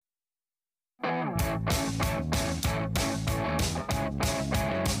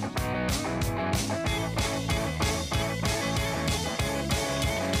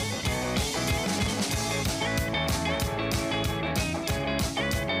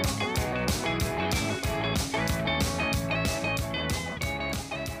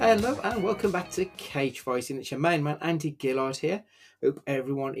Hello and welcome back to Cage Fighting. It's your main man Andy Gillard here. Hope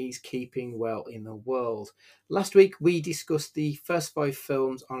everyone is keeping well in the world. Last week we discussed the first 5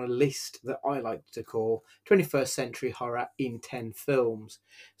 films on a list that I like to call 21st Century Horror in 10 Films.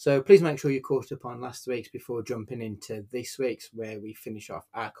 So please make sure you caught up on last week's before jumping into this week's where we finish off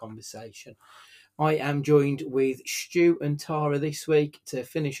our conversation. I am joined with Stu and Tara this week to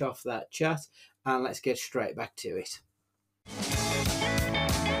finish off that chat, and let's get straight back to it.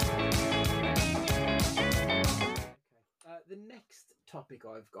 The next topic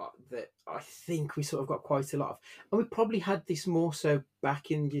I've got that I think we sort of got quite a lot of, and we probably had this more so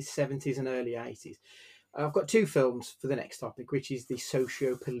back in the 70s and early 80s. I've got 2 films for the next topic, which is the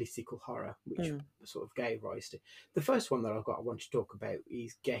socio-political horror, which sort of gave rise to. The first one that I've got I want to talk about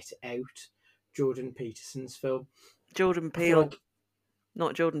is Get Out, Jordan Peterson's film. Jordan Peele,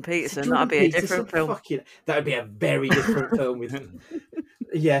 not Jordan Peterson. Jordan That'd be a different film. That would be a very different film with...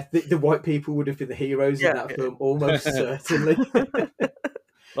 Yeah, the white people would have been the heroes in that film, almost certainly.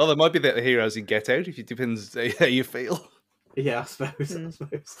 Well, there might be the heroes in Get Out, if it depends how you feel. Yeah, I suppose.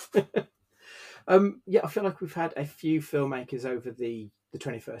 I feel like we've had a few filmmakers over the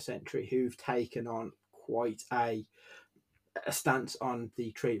 21st century who've taken on quite a stance on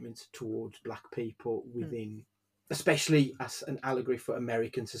the treatment towards black people within, especially as an allegory for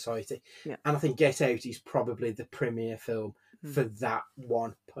American society. Yeah. And I think Get Out is probably the premier film for that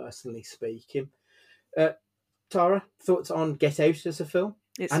one, personally speaking. Tara, thoughts on Get Out as a film?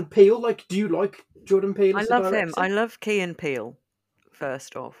 And Peele, do you like Jordan Peele as a director? I love him. I love Key and Peele,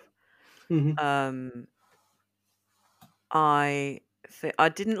 first off. Mm-hmm. I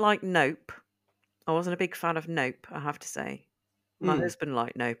didn't like Nope. I wasn't a big fan of Nope, I have to say. My husband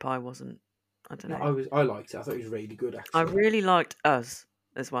liked Nope, I wasn't. I don't know. I liked it. I thought it was really good, actually. I really liked Us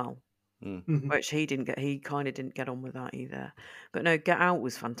as well. Mm-hmm. Which he kind of didn't get on with that either. But no, Get Out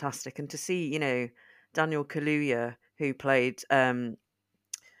was fantastic. And to see, Daniel Kaluuya, who played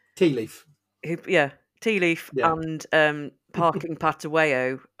Tea Leaf. Tea Leaf and Parking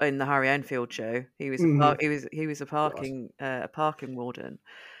Pataweo in the Harry Enfield show. He was a parking warden.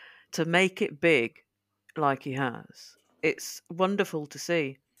 To make it big like he has, it's wonderful to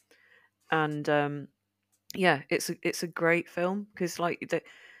see. And it's a great film because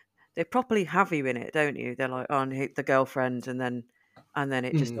they properly have you in it, don't you? They're like, oh, and the girlfriend, and then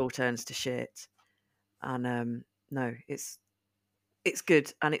it just all turns to shit. And no, it's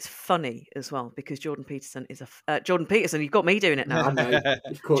good and it's funny as well because Jordan Peterson is Jordan Peterson. You've got me doing it now. I know.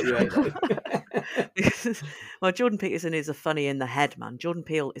 You've caught you out. Well, Jordan Peterson is a funny in the head man. Jordan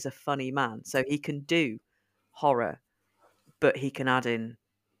Peele is a funny man, so he can do horror, but he can add in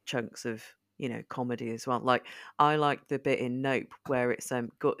chunks of comedy as well. Like I like the bit in Nope where it's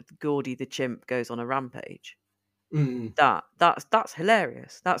Gordy the chimp goes on a rampage. That's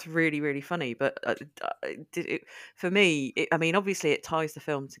hilarious. That's really, really funny. But for me, obviously it ties the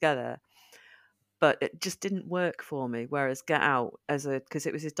film together, but it just didn't work for me. Whereas Get Out because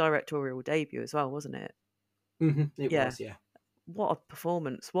it was his directorial debut as well, wasn't it? Mm-hmm. It was, yeah. What a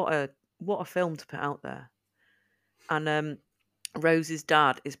performance! What a film to put out there. And Rose's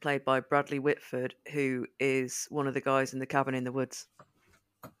dad is played by Bradley Whitford, who is one of the guys in The Cabin in the Woods.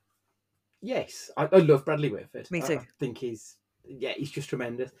 Yes, I love Bradley Whitford. Me too. I think he's just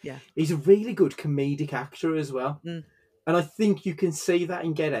tremendous. Yeah. He's a really good comedic actor as well. And I think you can see that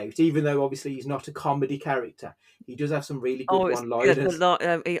in Get Out, even though obviously he's not a comedy character. He does have some really good one-liners.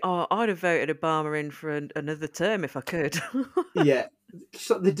 I'd have voted Obama in for another term if I could. Yeah.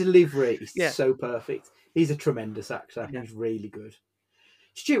 So the delivery is so perfect. He's a tremendous actor. Yeah. He's really good.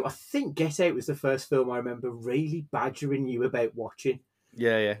 Stu, I think Get Out was the first film I remember really badgering you about watching.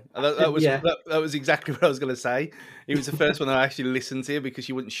 Yeah. That was exactly what I was going to say. It was the first one I actually listened to because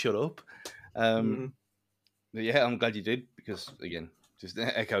you wouldn't shut up. Yeah, I'm glad you did because, again, just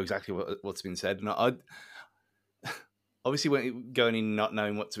echo exactly what's been said. And I obviously went going in not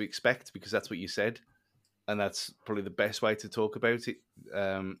knowing what to expect because that's what you said. And that's probably the best way to talk about it,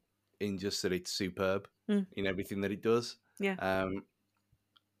 in just that it's superb in everything that it does. Yeah.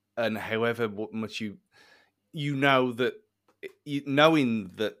 And however much you know that,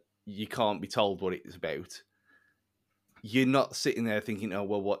 knowing that you can't be told what it's about, you're not sitting there thinking, oh,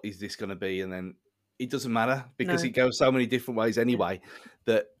 well, what is this going to be? And then it doesn't matter because it goes so many different ways anyway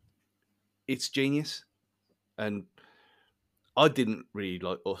that it's genius. And I didn't really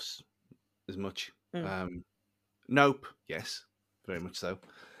like Us as much. Nope, yes, very much so.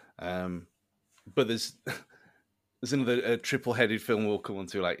 But there's another triple-headed film we'll come on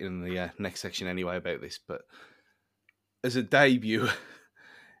to in the next section anyway about this. But as a debut,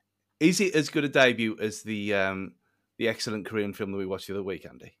 is it as good a debut as the the excellent Korean film that we watched the other week,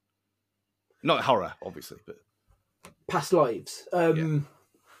 Andy? Not horror, obviously, but Past Lives.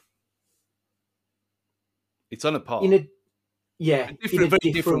 It's on a par. In a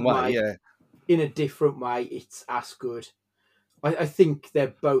very different way. Yeah. In a different way, it's as good. I think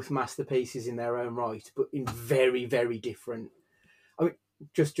they're both masterpieces in their own right, but in very, very different. I mean,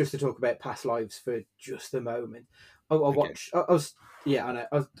 just to talk about Past Lives for just a moment. I was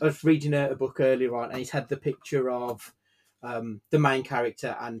reading a book earlier on, and he's had the picture of the main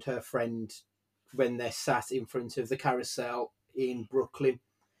character and her friend when they're sat in front of the carousel in Brooklyn,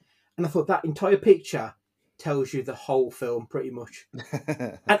 and I thought that entire picture tells you the whole film pretty much.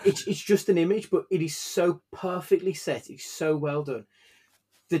 And it's just an image, but it is so perfectly set. It's so well done.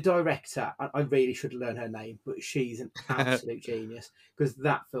 The director, I really should learn her name, but she's an absolute genius, because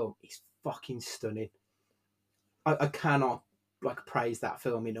that film is fucking stunning. I cannot praise that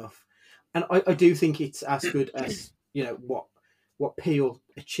film enough. And I do think it's as good as, what Peele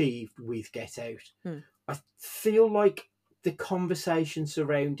achieved with Get Out. I feel like the conversation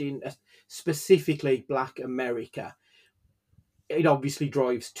surrounding specifically Black America, it obviously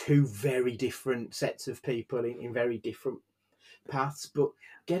drives two very different sets of people in very different paths, but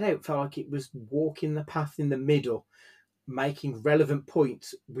Get Out felt like it was walking the path in the middle, making relevant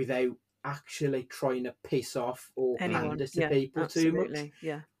points without actually trying to piss off or pander to people too much.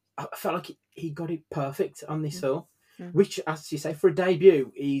 Yeah, I felt like he got it perfect on this film, which, as you say, for a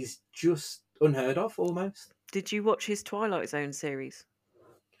debut, is just unheard of almost. Did you watch his Twilight Zone series?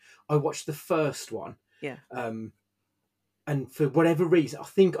 I watched the first one. Yeah. And for whatever reason, I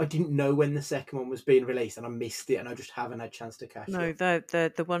think I didn't know when the second one was being released, and I missed it, and I just haven't had a chance to catch it. No,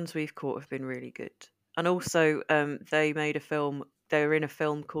 the ones we've caught have been really good. And also, they made a film. They were in a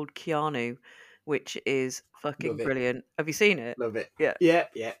film called Keanu, which is fucking brilliant. Have you seen it? Love it. Yeah.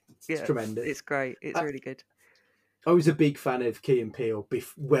 It's tremendous. It's great. It's really good. I was a big fan of Key and Peele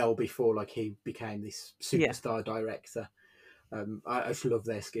well before he became this superstar director. I just love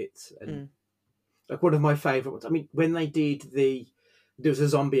their skits, and one of my favourite ones. I mean, when they did there was a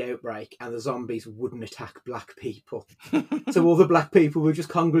zombie outbreak, and the zombies wouldn't attack black people, so all the black people were just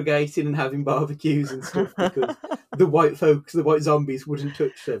congregating and having barbecues and stuff because the white zombies wouldn't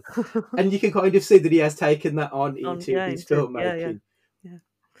touch them. And you can kind of see that he has taken that on into his filmmaking. Yeah.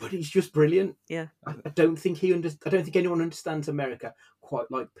 But he's just brilliant. Yeah. I don't think anyone understands America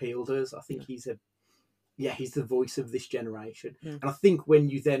quite like Peele does. I think he's the voice of this generation. And I think when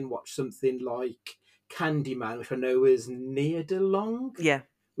you then watch something like Candyman, which I know is Nia DeLong,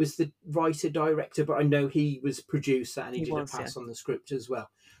 was the writer-director, but I know he was producer and he did a pass on the script as well.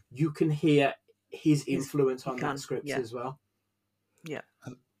 You can hear his influence on that script as well. Yeah.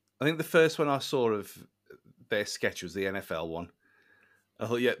 I think the first one I saw of their sketch was the NFL one. I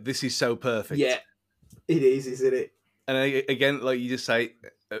thought, this is so perfect. Yeah, it is, isn't it? And again, like you just say,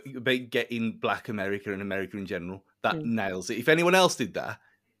 about getting Black America and America in general, that nails it. If anyone else did that,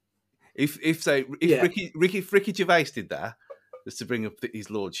 if Ricky Gervais did that, just to bring up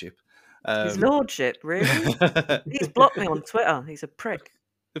his lordship. His lordship, really? He's blocked me on Twitter. He's a prick.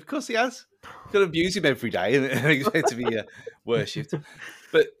 Of course he has. Got to abuse him every day and expect to be worshipped.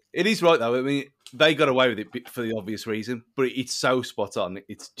 But it is right, though. I mean, they got away with it for the obvious reason, but it's so spot on.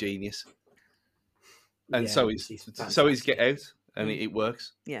 It's genius. And so is Get Out, and it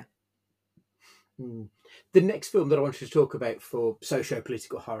works. Yeah. The next film that I wanted to talk about for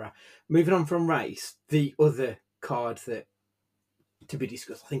socio-political horror, moving on from race, the other card that to be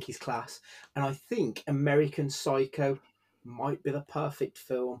discussed, I think, is class. And I think American Psycho might be the perfect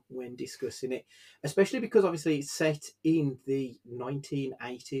film when discussing it, especially because obviously it's set in the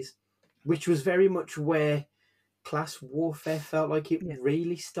 1980s, which was very much where class warfare felt like it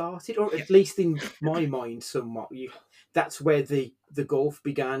really started, or at least in my mind somewhat. That's where the gulf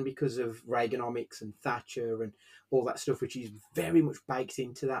began because of Reaganomics and Thatcher and all that stuff, which is very much baked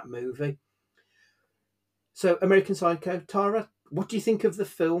into that movie. So American Psycho, Tara, what do you think of the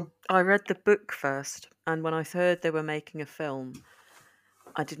film? I read the book first, and when I heard they were making a film,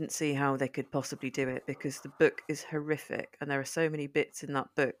 I didn't see how they could possibly do it, because the book is horrific, and there are so many bits in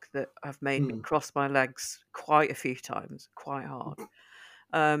that book that have made me cross my legs quite a few times, quite hard.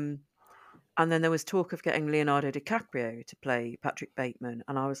 And then there was talk of getting Leonardo DiCaprio to play Patrick Bateman,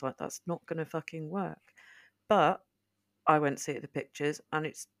 and I was like, that's not going to fucking work. But I went to see the pictures, and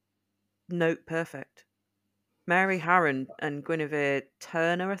it's note perfect. Mary Harron and Guinevere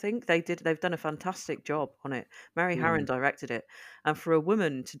Turner, I think they've done a fantastic job on it. Mary Harron directed it, and for a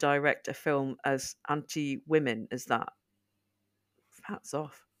woman to direct a film as anti-women as that, hats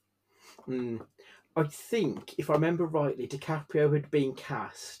off. I think, if I remember rightly, DiCaprio had been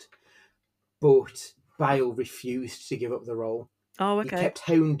cast, but Bale refused to give up the role. Oh, He okay. kept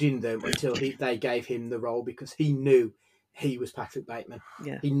hounding them until they gave him the role because he knew he was Patrick Bateman.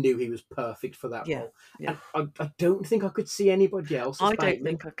 Yeah. He knew he was perfect for that Yeah, role. yeah. And I don't think I could see anybody else as I don't Bateman.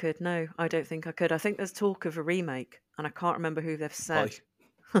 think I could. No, I don't think I could. I think there's talk of a remake, and I can't remember who they've said.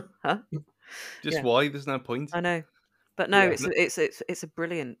 Huh? Just Yeah. why? There's no point. I know, but no, Yeah. it's a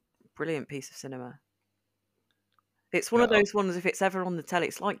brilliant piece of cinema. It's one of those ones. If it's ever on the telly,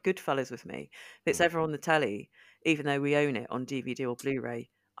 it's like Goodfellas with me. If it's ever on the telly, even though we own it on DVD or Blu-ray,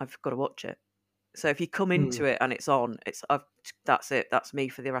 I've got to watch it. So if you come into it and it's on, that's it. That's me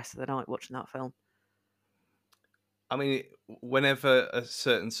for the rest of the night watching that film. I mean, whenever a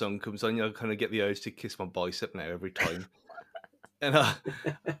certain song comes on, I kind of get the urge to kiss my bicep now every time. And I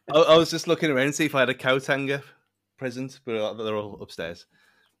was just looking around to see if I had a coat hanger present, but they're all upstairs,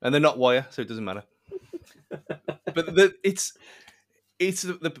 and they're not wire, so it doesn't matter. But it's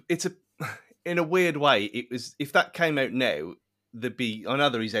a in a weird way. It was, if that came out now, there'd be, I know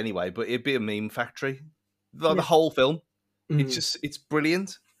there is anyway, but it'd be a meme factory. The whole film, it's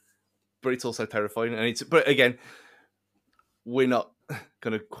brilliant, but it's also terrifying, and but again, we're not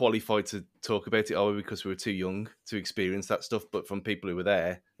kind of qualified to talk about it, are we? Because we were too young to experience that stuff. But from people who were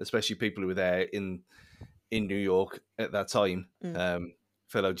there, especially people who were there in New York at that time,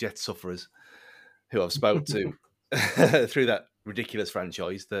 fellow jet sufferers who I've spoke to through that ridiculous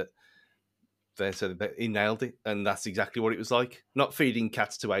franchise, that they said that he nailed it, and that's exactly what it was like. Not feeding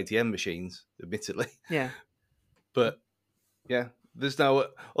cats to ATM machines, admittedly. Yeah. But yeah, there's no,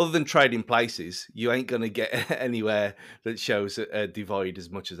 other than Trading Places, you ain't going to get anywhere that shows a divide as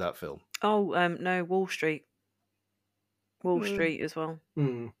much as that film. Oh, no, Wall Street. Wall Street as well.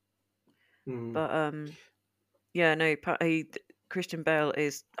 But yeah, no, Christian Bale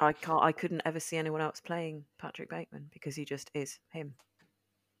is. I couldn't ever see anyone else playing Patrick Bateman because he just is him.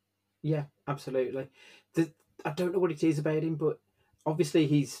 Yeah, absolutely. I don't know what it is about him, but obviously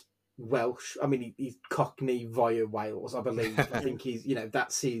he's Welsh. I mean, he's Cockney via Wales, I believe. I think he's,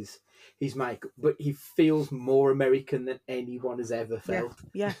 that's his makeup. But he feels more American than anyone has ever felt.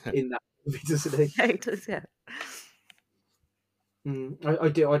 Yeah. In that movie, doesn't he? Yeah, he does. Yeah. I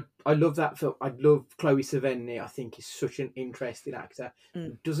do. I love that film. I love Chloe Sevigny. I think is such an interesting actor.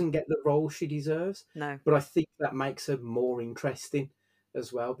 Doesn't get the role she deserves. No. But I think that makes her more interesting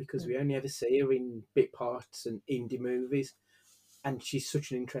as well, because we only ever see her in bit parts and indie movies, and she's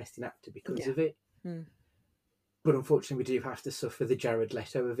such an interesting actor because of it. But unfortunately, we do have to suffer the Jared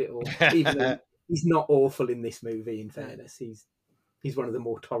Leto of it all. Even though he's not awful in this movie, in fairness, he's one of the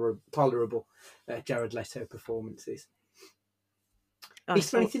more tolerable Jared Leto performances. Is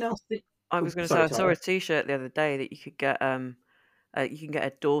there anything else that I was going to say? I saw a T-shirt the other day that you could get. You can get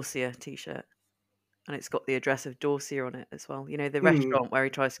a Dorsier T-shirt, and it's got the address of Dorsier on it as well. You know, the restaurant where he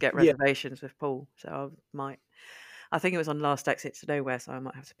tries to get reservations with Paul. So I think it was on Last Exit to Nowhere, so I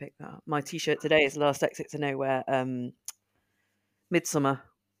might have to pick that up. My T-shirt today is Last Exit to Nowhere, Midsummer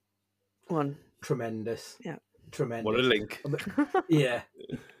one. Tremendous. Yeah. Tremendous. What a link. Yeah.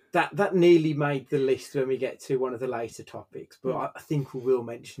 That nearly made the list when we get to one of the later topics, but I think we will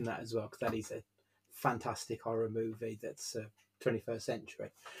mention that as well, because that is a fantastic horror movie that's 21st century.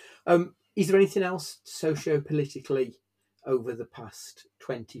 Is there anything else socio-politically over the past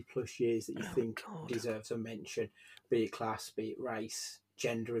 20 plus years that you think deserves a mention, be it class, be it race,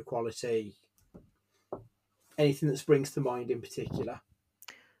 gender equality, anything that springs to mind in particular?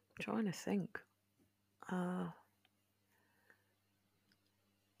 I'm trying to think.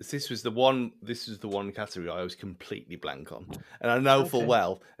 This was the one category I was completely blank on, and I know full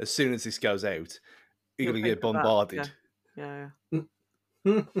well as soon as this goes out, you're going to get bombarded. Yeah.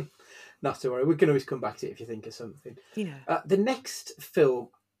 Not to worry, we can always come back to it if you think of something. Yeah. The next film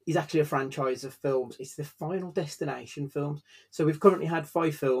is actually a franchise of films. It's the Final Destination films. So we've currently had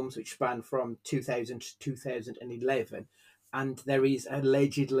 5 films which span from 2000 to 2011, and there is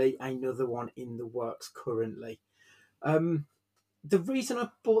allegedly another one in the works currently. The reason I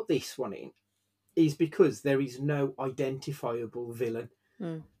brought this one in is because there is no identifiable villain.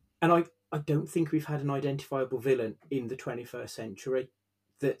 And I don't think we've had an identifiable villain in the 21st century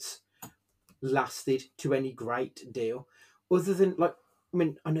that's lasted to any great deal, other than,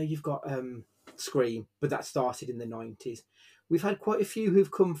 I know you've got Scream, but that started in the 90s. We've had quite a few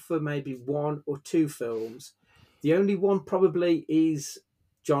who've come for maybe 1 or 2 films. The only one probably is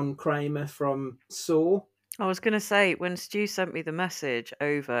John Kramer from Saw. I was going to say, when Stu sent me the message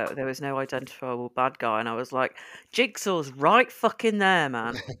over, there was no identifiable bad guy, and I was like, Jigsaw's right fucking there,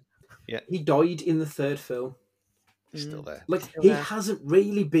 man. Yeah. He died in the 3rd film. He's still there. He hasn't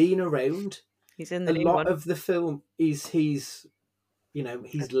really been around. He's in the new one. A lot of the film is he's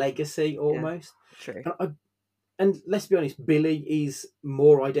his legacy almost. True. And let's be honest, Billy is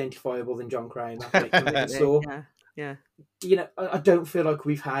more identifiable than John Kramer when it comes to Saw. Yeah. I don't feel like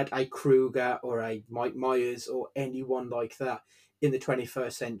we've had a Kruger or a Mike Myers or anyone like that in the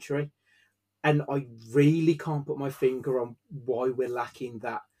 21st century. And I really can't put my finger on why we're lacking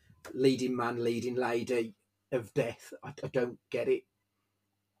that leading man, leading lady of death. I don't get it.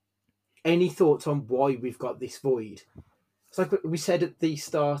 Any thoughts on why we've got this void? It's like we said at the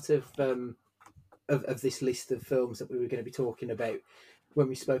start of this list of films that we were going to be talking about when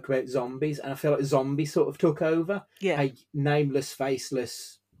we spoke about zombies, and I feel like zombies sort of took over. Yeah. A nameless,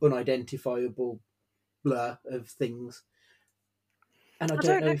 faceless, unidentifiable blur of things. And I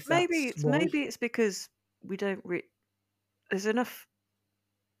don't know if maybe it's because we don't. There's enough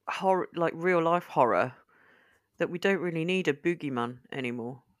horror, like real life horror, that we don't really need a boogeyman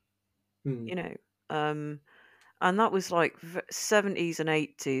anymore. And that was like 70s and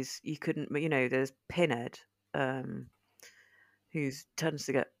 80s. You couldn't, there's Pinhead, who tends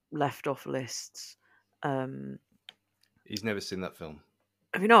to get left off lists. He's never seen that film.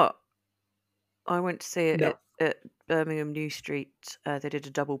 Have you not? I went to see it at Birmingham New Street. They did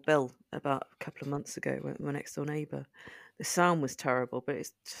a double bill about a couple of months ago with My Next Door Neighbour. The sound was terrible, but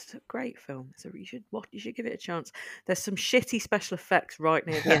it's just a great film. So you should give it a chance. There's some shitty special effects right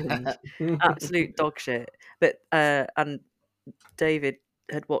near the end. Absolute dog shit. But and David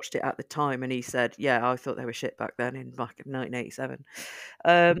had watched it at the time and he said, yeah, I thought they were shit back then in 1987.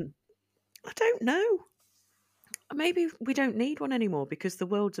 I don't know. Maybe we don't need one anymore because the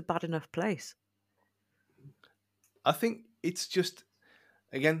world's a bad enough place. I think it's just,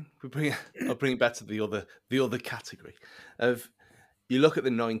 again, I'll bring it back to the other category of, you look at the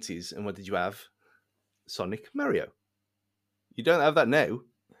 90s and what did you have? Sonic, Mario. You don't have that now.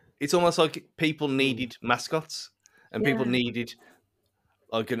 It's almost like people needed mascots and people needed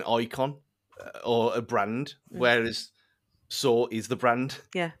like an icon or a brand, whereas Saw is the brand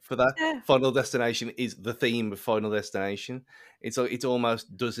for that. Yeah. Final Destination is the theme of Final Destination. It's like it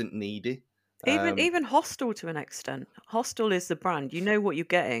almost doesn't need it. Even Hostel to an extent. Hostel is the brand. You know what you're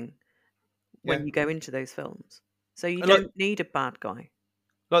getting when you go into those films. So you don't need a bad guy.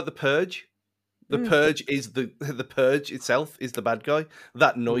 Like The Purge. The Purge is the Purge itself is the bad guy.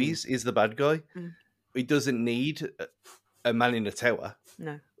 That noise is the bad guy. It doesn't need a man in a tower.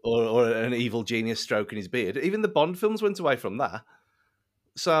 No. Or an evil genius stroking his beard. Even the Bond films went away from that.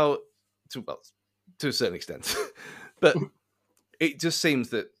 So, to a certain extent. But it just seems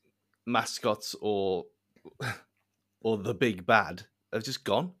that mascots or the big bad have just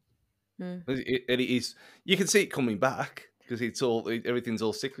gone. It is. You can see it coming back because everything's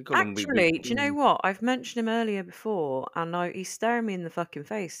all cyclical. Actually, do you know what? I've mentioned him earlier before, and he's staring me in the fucking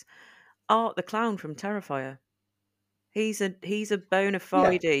face. Art the Clown from Terrifier. He's a bona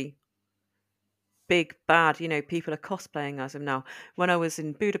fide big bad. People are cosplaying as him now. When I was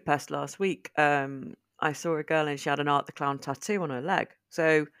in Budapest last week, I saw a girl and she had an Art the Clown tattoo on her leg.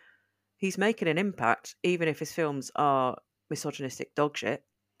 So he's making an impact, even if his films are misogynistic dog shit.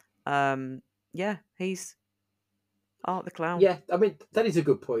 He's Art the Clown. Yeah, I mean, that is a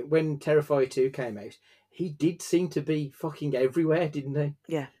good point. When Terrifier 2 came out, he did seem to be fucking everywhere, didn't he?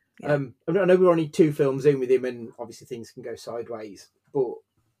 Yeah. I know we're only 2 films in with him, and obviously things can go sideways, but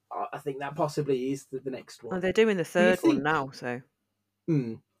I think that possibly is the next one. Oh, they're doing the third one now, so.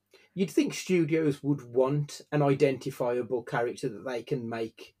 You'd think studios would want an identifiable character that they can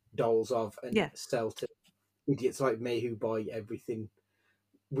make dolls of and sell to idiots like me who buy everything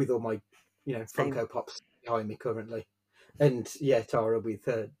with all my, Funko Pops behind me currently. And Tara with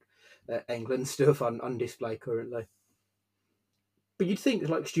England stuff on display currently. But you'd think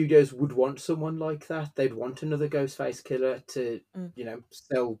like studios would want someone like that. They'd want another Ghostface killer to,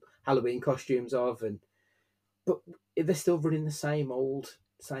 sell Halloween costumes of, but they're still running the same old.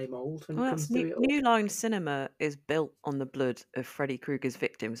 When it comes to it all. New Line Cinema is built on the blood of Freddy Krueger's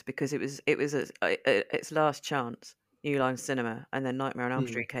victims because it was its last chance. New Line Cinema, and then Nightmare on Elm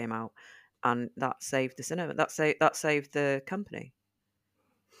Street came out, and that saved the cinema. That saved the company.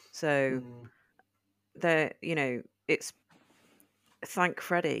 So, it's. Thank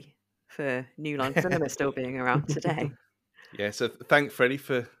Freddy for New Line Cinema still being around today. Yeah, so thank Freddy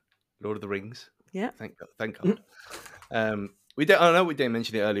for Lord of the Rings. Yeah, thank God. I know we didn't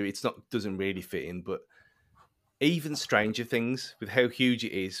mention it earlier. Doesn't really fit in, but even Stranger Things, with how huge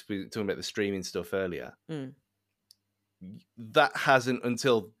it is, we were talking about the streaming stuff earlier. That hasn't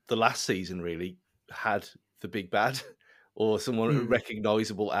until the last season really had the big bad or someone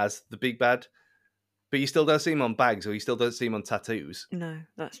recognisable as the big bad. But you still don't see him on bags, or you still don't see him on tattoos. No,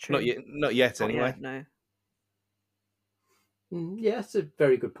 that's true. Not yet. Anyway. No. Yeah, that's a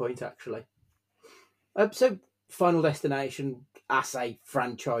very good point, actually. So, Final Destination, as a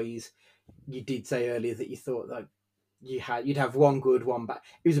franchise, you did say earlier that you thought that you'd have one good, one bad.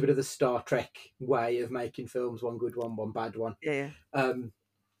 It was a bit of the Star Trek way of making films: one good one bad one. Yeah.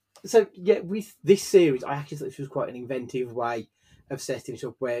 So yeah, with this series, I actually thought this was quite an inventive way of setting it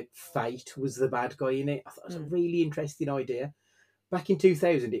up, where Fate was the bad guy in it. I thought it was a really interesting idea. Back in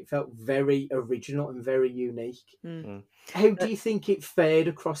 2000, it felt very original and very unique. How do you think it fared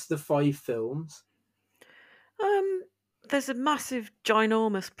across the 5 films? There's a massive,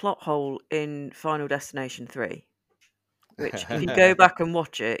 ginormous plot hole in Final Destination 3, which if you go back and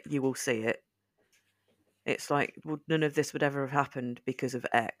watch it, you will see it. It's like, well, none of this would ever have happened because of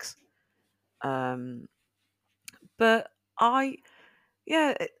X. But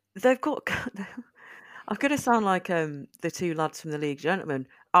they've got. I'm going to sound like the two lads from the League of Gentlemen.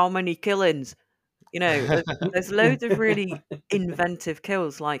 How many killings? There's loads of really inventive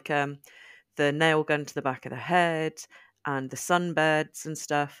kills, like the nail gun to the back of the head and the sunbeds and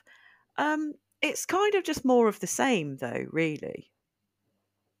stuff. It's kind of just more of the same, though, really.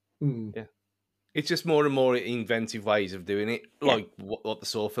 Yeah. It's just more and more inventive ways of doing it, like what the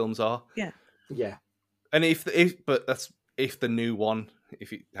Saw films are. Yeah. Yeah. And if the new one,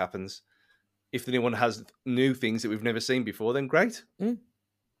 if it happens, if the new one has new things that we've never seen before, then great.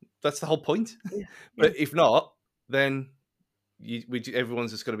 That's the whole point. Yeah. But if not, then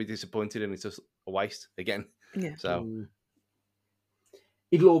everyone's just going to be disappointed, and it's just a waste again. Yeah. So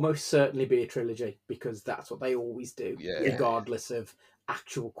it'll almost certainly be a trilogy, because that's what they always do, regardless of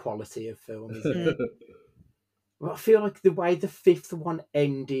actual quality of film. Isn't it? Well, I feel like the way the 5th one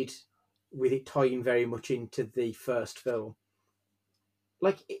ended, with it tying very much into the first film,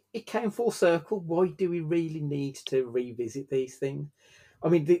 like it came full circle. Why do we really need to revisit these things? I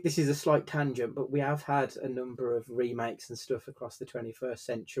mean, this is a slight tangent, but we have had a number of remakes and stuff across the 21st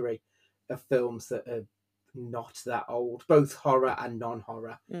century of films that are not that old, both horror and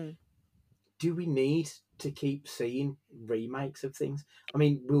non-horror. Do we need to keep seeing remakes of things? I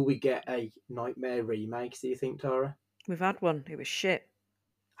mean, will we get a Nightmare remake, do you think, Tara? We've had one. It was shit.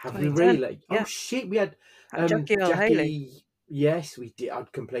 Have we really? Yeah. Oh, shit. We had Jackie Earle Haley. Yes, we did.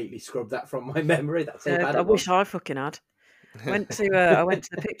 I'd completely scrubbed that from my memory. That's how bad I it was. wish I fucking had. I went to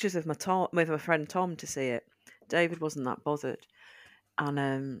the pictures of with my friend Tom to see it. David wasn't that bothered,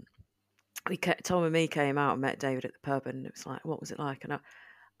 and Tom and me came out and met David at the pub, and it was like, what was it like? And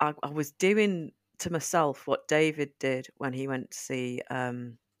I was doing to myself what David did when he went to see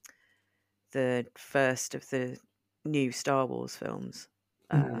the first of the new Star Wars films.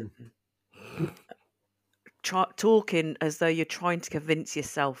 Talking as though you're trying to convince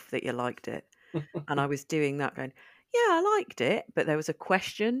yourself that you liked it. And I was doing that, going, yeah, I liked it, but there was a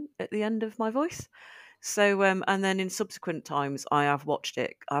question at the end of my voice. So, and then in subsequent times, I have watched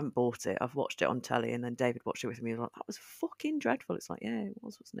it. I haven't bought it. I've watched it on telly, and then David watched it with me. He was like, that was fucking dreadful. It's like, yeah, it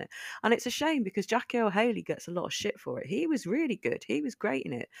was, wasn't it? And it's a shame, because Jackie Earle Haley gets a lot of shit for it. He was really good. He was great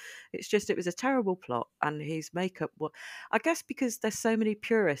in it. It's just, it was a terrible plot, and his makeup, I guess because there's so many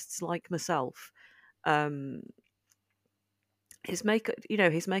purists like myself, his makeup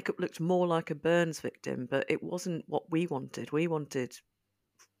looked more like a Burns victim, but it wasn't what we wanted. We wanted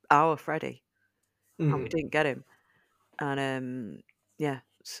our Freddy. And we didn't get him. And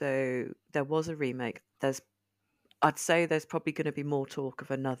so there was a remake. I'd say there's probably going to be more talk of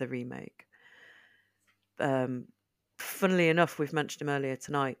another remake. Funnily enough, we've mentioned him earlier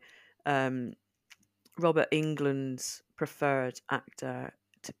tonight. Robert Englund's preferred actor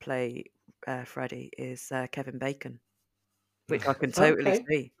to play Freddy is Kevin Bacon, which I can totally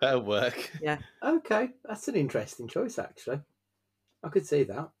see. That'll work. Yeah. Okay, that's an interesting choice, actually. I could see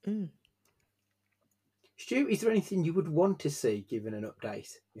that. Stu, is there anything you would want to see given an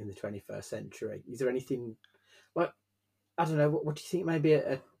update in the 21st century? Is there anything, like, I don't know, what do you think, maybe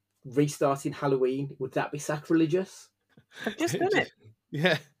a restarting Halloween? Would that be sacrilegious? I've just done it.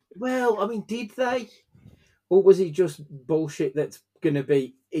 Yeah. Well, I mean, did they? Or was it just bullshit that's going to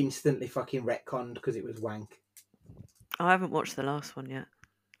be instantly fucking retconned because it was wank? I haven't watched the last one yet.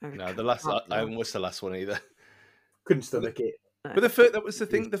 No, I haven't watched the last one either. Couldn't stomach it. No. But that was the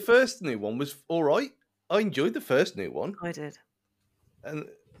thing. The first new one was all right. I enjoyed the first new one. I did. And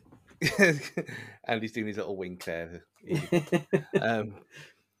Andy's doing his little wink there. I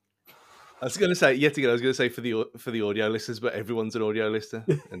was going to say, yet again, for the audio listeners, but everyone's an audio listener.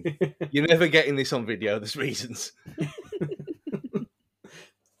 And you're never getting this on video. There's reasons.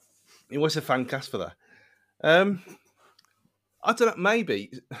 It was a fan cast for that. I don't know,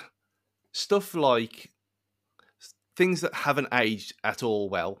 maybe stuff like things that haven't aged at all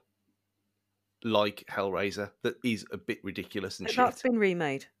well. like Hellraiser that is a bit ridiculous and But shit. that's been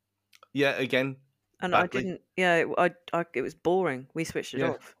remade. Yeah, again, And badly. I didn't. Yeah, it was boring. We switched it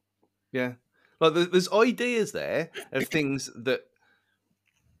off. Yeah, like there's ideas there of things that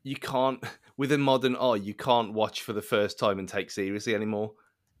you can't, with a modern eye, you can't watch for the first time and take seriously anymore.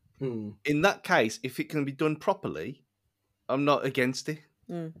 In that case, if it can be done properly, I'm not against it.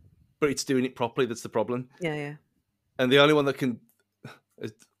 But it's doing it properly that's the problem. Yeah, yeah. And the only one that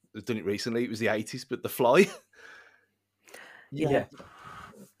has done it recently, it was the 80s, but The Fly. Yeah.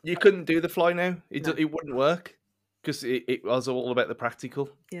 You couldn't do The Fly now. It No. wouldn't work because it was all about the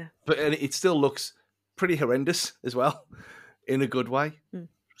practical. Yeah. But and it still looks pretty horrendous as well, in a good way.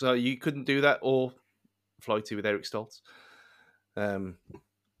 So you couldn't do that or Fly 2 with Eric Stoltz,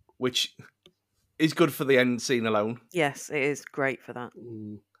 which is good for the end scene alone. Yes, it is great for that.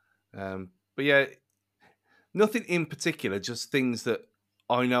 But yeah, nothing in particular, just things that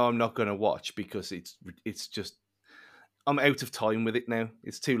I know I'm not going to watch because it's just I'm out of time with it now.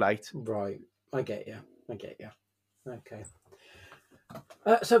 It's too late. Right. I get you. Okay.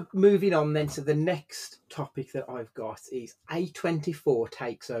 So moving on then to the next topic that I've got is A24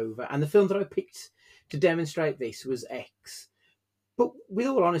 takes over. And the film that I picked to demonstrate this was X. But with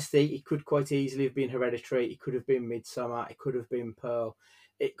all honesty, it could quite easily have been Hereditary. It could have been Midsommar. It could have been Pearl.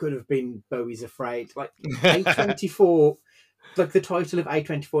 It could have been Bowie's Afraid. Like A24, like the title of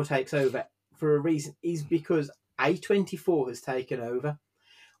A24 takes over for a reason is because A24 has taken over.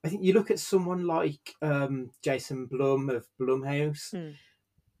 I think you look at someone like Jason Blum of Blumhouse.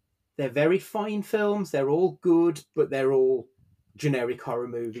 They're very fine films. They're all good, but they're all generic horror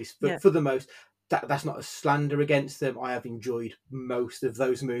movies. But for the most, that's not a slander against them. I have enjoyed most of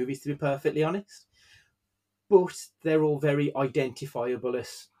those movies, to be perfectly honest. But they're all very identifiable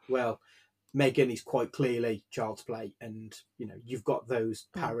as, well, Megan is quite clearly Child's Play, and you've got those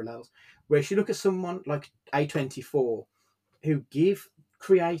parallels. Whereas you look at someone like A24, who give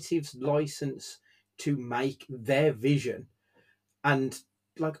creatives license to make their vision, and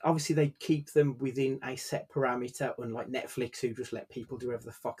like obviously they keep them within a set parameter, unlike Netflix, who just let people do whatever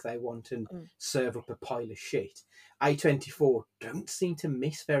the fuck they want and serve up a pile of shit. A24 don't seem to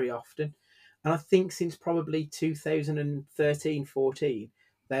miss very often, and I think since probably 2013-14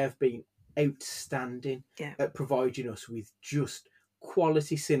 they have been outstanding at providing us with just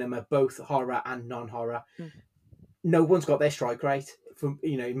quality cinema, both horror and non-horror. No one's got their strike rate, from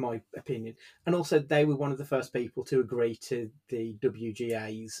in my opinion. And also, they were one of the first people to agree to the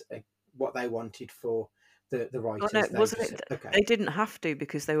WGA's what they wanted for the writers. Oh, no, wasn't it? Okay. They didn't have to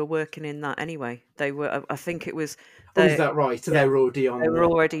because they were working in that anyway. They were. I think it was. Is that right? So they were already on. They were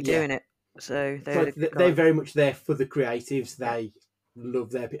already doing it. So they're very much there for the creatives. They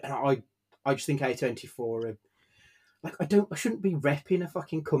love their. And I just think A24 are. Like I shouldn't be repping a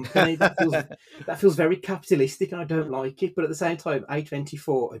fucking company that feels very capitalistic, and I don't like it. But at the same time,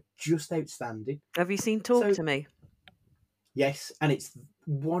 A24 are just outstanding. Have you seen Talk to Me? Yes, and it's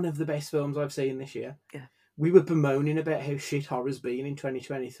one of the best films I've seen this year. Yeah, we were bemoaning about how shit horror's been in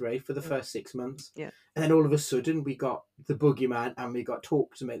 2023 for the first 6 months. Yeah, and then all of a sudden we got The Boogeyman and we got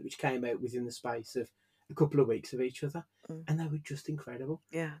Talk to Me, which came out within the space of a couple of weeks of each other, and they were just incredible.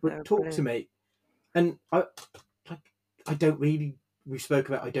 Yeah, but Talk to Me, and I don't really. We spoke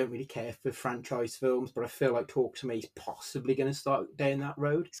about I don't really care for franchise films, but I feel like Talk to Me is possibly going to start down that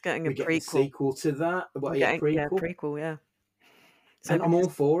road. It's getting a prequel. Sequel to that. Well, prequel, yeah. So and I'm all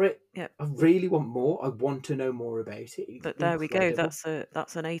for it. Yeah, I really want more. I want to know more about it. But there we go. That's an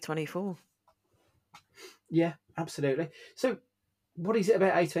A24. Yeah, absolutely. So, what is it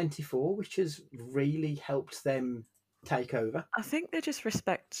about A24 which has really helped them take over? I think they just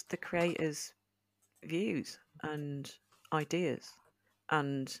respect the creators' views and ideas,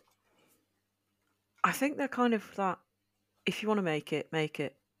 and I think they're kind of that. If you want to make it.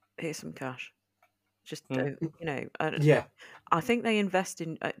 Here's some cash. Just don't, Yeah. I think they invest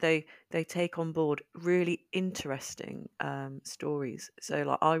in. They take on board really interesting stories. So,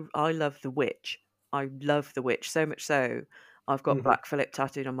 like, I love The Witch. I love The Witch so much so I've got Black Phillip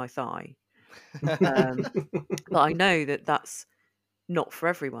tattooed on my thigh. But I know that that's not for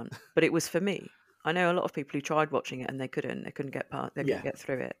everyone. But it was for me. I know a lot of people who tried watching it and they couldn't get get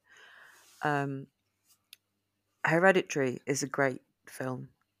through it. Hereditary is a great film.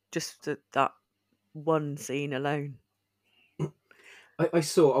 Just that one scene alone. I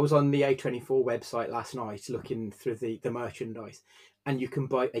was on the A24 website last night looking through the merchandise, and you can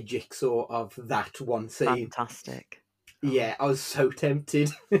buy a jigsaw of that one scene. Fantastic. Yeah, I was so tempted.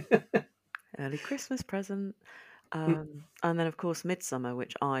 Early Christmas present. And then, of course, Midsommar,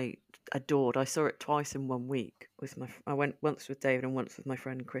 which I adored. I saw it twice in 1 week. I went once with David and once with my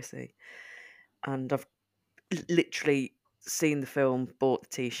friend Chrissy. and I've literally seen the film, bought the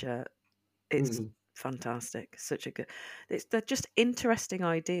T-shirt. It's fantastic. Such a good. They're just interesting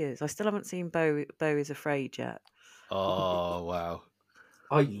ideas. I still haven't seen Beau is Afraid yet. Oh wow!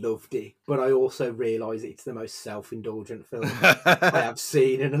 I loved it, but I also realise it's the most self-indulgent film I have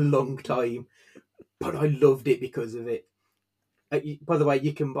seen in a long time. But I loved it because of it. By the way,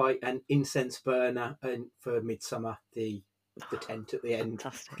 you can buy an incense burner and for Midsummer, the tent at the end,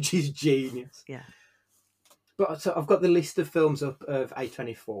 Fantastic. which is genius. Yeah. But so I've got the list of films up of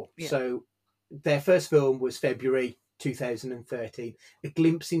A24. Yeah. So their first film was February 2013, A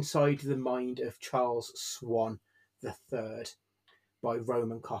Glimpse Inside the Mind of Charles Swan III by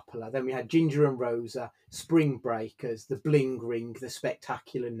Roman Coppola. Then we had Ginger and Rosa, Spring Breakers, The Bling Ring, The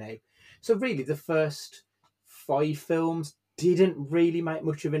Spectacular Now. So really the first 5 films didn't really make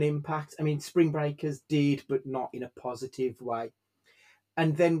much of an impact. I mean, Spring Breakers did, but not in a positive way.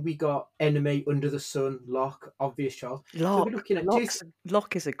 And then we got Enemy, Under the Sun, Locke, Obvious Child. Locke. So we're looking at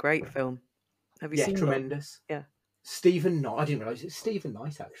Locke is a great film. Have you seen tremendous. Locke? Yeah. Stephen Knight. I didn't realise it's Stephen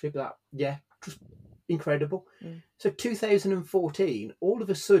Knight actually, but just incredible. So 2014, all of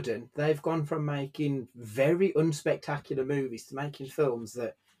a sudden, they've gone from making very unspectacular movies to making films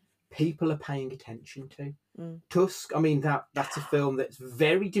that people are paying attention to. Tusk, I mean, that's a film that's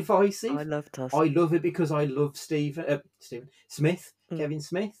very divisive. I love Tusk. I love it because I love Stephen Smith, Kevin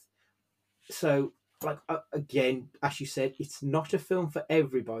Smith. So, like again, as you said, it's not a film for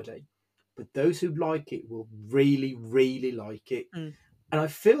everybody, but those who like it will really, really like it. And I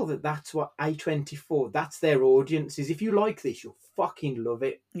feel that that's what A24, that's their audience, is if you like this, you'll fucking love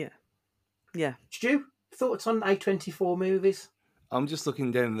it. Yeah. Yeah. Stu, thoughts on A24 movies? I'm just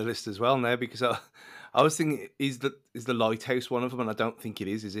looking down the list as well now because I was thinking, is the Lighthouse one of them? And I don't think it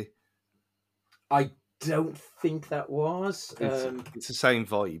is he? I don't think that was. It's the same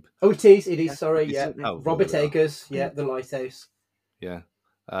vibe. Oh, it is. It is. Sorry, yeah. Oh, Robert Eggers, yeah, The Lighthouse. Yeah.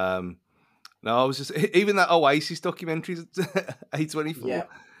 No, I was just even that Oasis documentary, A24. Yeah.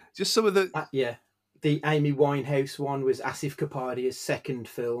 Just some of the the Amy Winehouse one was Asif Kapadia's second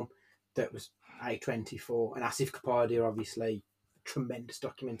film that was A24, and Asif Kapadia, obviously, tremendous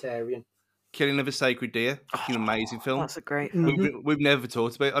documentarian. Killing of a Sacred Deer, fucking amazing film. That's a great film. We've never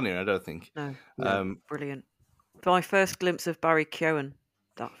talked about it on here, I don't think. No. Brilliant. My first glimpse of Barry Keoghan,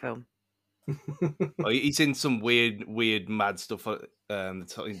 that film. He's in some weird, mad stuff.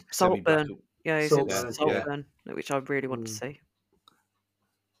 Saltburn. Yeah, he's in Saltburn, Saltburn, which I really want to see.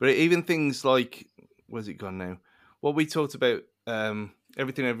 But even things like, where's it gone now? What we talked about,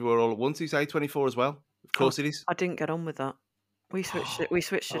 Everything Everywhere All at Once is A24 as well. Of course it is. I didn't get on with that. We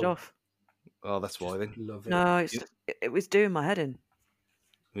switched it off. Oh, that's why then. Love it. No, it was doing my head in.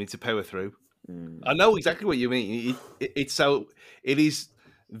 We need to power through. I know exactly what you mean. It is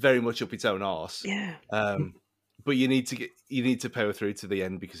very much up its own arse. Yeah. But you need to power through to the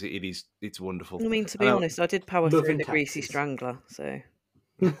end because it's wonderful. I mean, to be honest, I did power through the Greasy Strangler, so.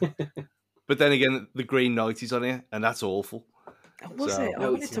 But then again, the Green Knight is on here, and that's awful. Was it? I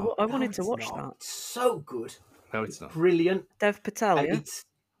wanted to watch that. It's so good. No, it's not. Brilliant. Dev Patel, I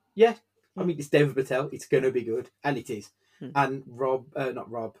mean, it's Dev Patel. It's going to be good, and it is. And Ralph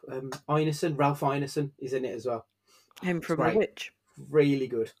Ineson is in it as well. Him from The Witch. Really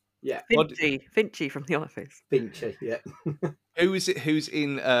good. Yeah. Finchy from The Office. Finchy, yeah. Who's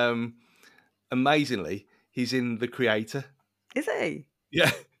in? Amazingly, he's in The Creator. Is he?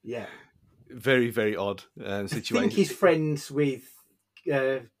 Yeah. Yeah. Very, very odd situation. I think he's friends with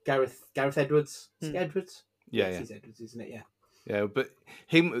Gareth Edwards. Is it Edwards? Yeah, It's Edwards, isn't it? Yeah. Yeah, but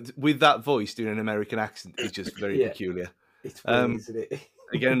him with that voice doing an American accent is just very peculiar. It's funny, isn't it?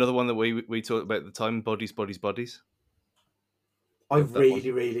 Again, another one that we talked about at the time, Bodies, Bodies, Bodies. I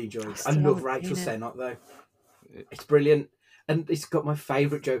really enjoyed it. I love Rachel Sennott, though. It's brilliant. And it's got my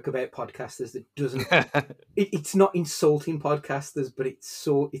favourite joke about podcasters that doesn't... it's not insulting podcasters, but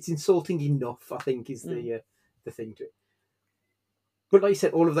it's insulting enough, I think, is the thing to it. But like you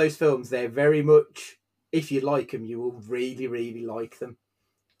said, all of those films, they're very much... If you like them, you will really, really like them.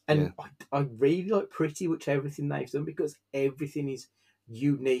 And I really like pretty much everything they've done because everything is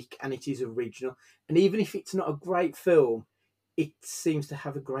unique and it is original. And even if it's not a great film, it seems to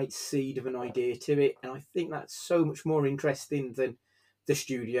have a great seed of an idea to it. And I think that's so much more interesting than the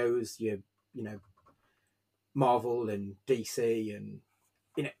studios, Marvel and DC and,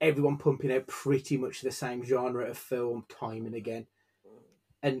 everyone pumping out pretty much the same genre of film time and again.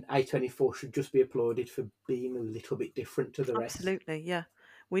 And A24 should just be applauded for being a little bit different to the rest. Absolutely, yeah.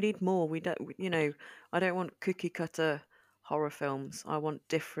 We need more. We don't, I don't want cookie cutter horror films. I want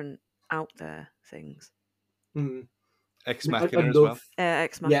different, out there things. Ex Machina as well.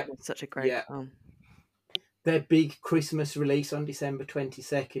 Ex Machina is such a great film. Their big Christmas release on December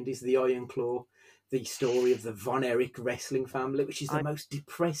 22nd is The Iron Claw, the story of the Von Erich wrestling family, which is the most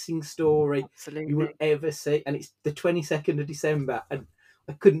depressing story you will ever see. And it's the 22nd of December, and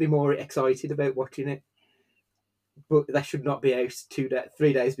I couldn't be more excited about watching it. But that should not be out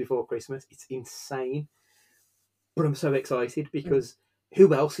 3 days before Christmas. It's insane. But I'm so excited because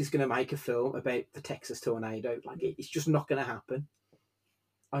who else is going to make a film about the Texas tornado? Like, it's just not going to happen.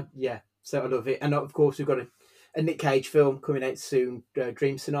 So I love it. And of course, we've got a Nick Cage film coming out soon,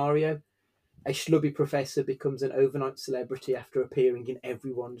 Dream Scenario. A schlubby professor becomes an overnight celebrity after appearing in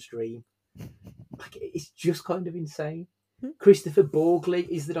everyone's dream. Like, it's just kind of insane. Christopher Borgley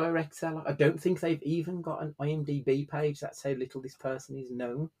is the director. Like, I don't think they've even got an IMDb page. That's how little this person is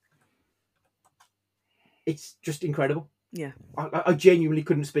known. It's just incredible. Yeah, I genuinely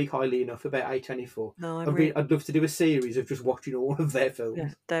couldn't speak highly enough about A24. No, I'd love to do a series of just watching all of their films. Yeah,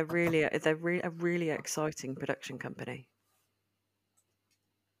 they're a really exciting production company.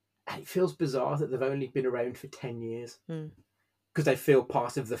 And it feels bizarre that they've only been around for 10 years because they feel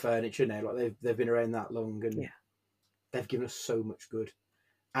part of the furniture now. Like they've been around that long, and they've given us so much good.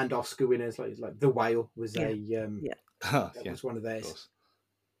 And Oscar winners like The Whale was was one of theirs.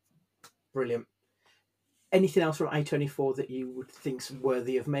 Of brilliant. Anything else from A24 that you would think's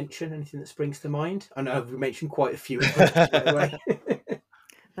worthy of mention? Anything that springs to mind? I know we mentioned quite a few.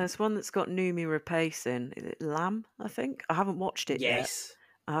 There's one that's got Noomi Rapace in. Is it Lamb? I think I haven't watched it yet.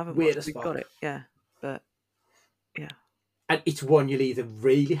 I haven't. Weird watched it. Got it. Yeah, but yeah. And it's one you'll either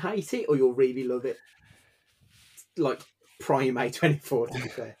really hate it or you'll really love it. Like prime A24, to be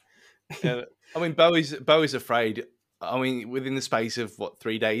fair. I mean, Bowie's Afraid. I mean, within the space of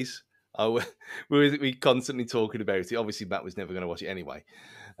 3 days. We constantly talking about it. Obviously, Matt was never going to watch it anyway.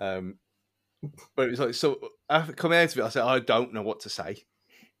 But it was like, so after coming out of it, I said, I don't know what to say.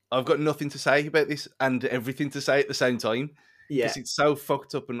 I've got nothing to say about this and everything to say at the same time. Yeah. Because it's so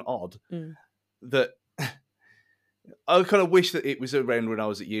fucked up and odd that I kind of wish that it was around when I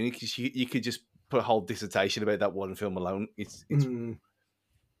was at uni, because you could just put a whole dissertation about that one film alone. It's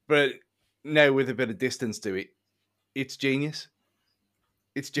But now with a bit of distance to it, it's genius.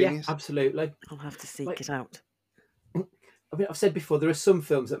 It's genius. Yeah, absolutely. I'll have to seek it out. I mean, I've said before, there are some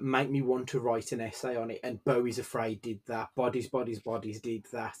films that make me want to write an essay on it, and Bowie's Afraid did that. Bodies did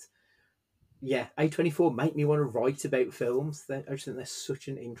that. Yeah, A24 make me want to write about films. I just think they're such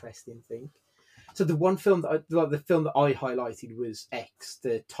an interesting thing. So the one film the film that I highlighted was X,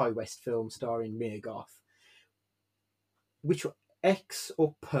 the Ty West film starring Mia Goth. Which one, X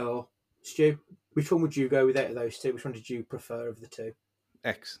or Pearl, Stu? Which one would you go with out of those two? Which one did you prefer of the two?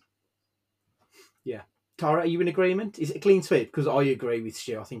 X. Yeah. Tara, are you in agreement? Is it a clean sweep? Because I agree with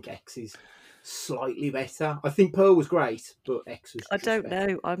Stu. I think X is slightly better. I think Pearl was great, but X was. I don't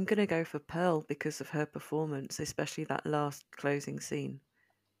know. I'm going to go for Pearl because of her performance, especially that last closing scene.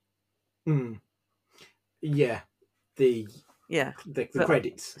 Yeah. The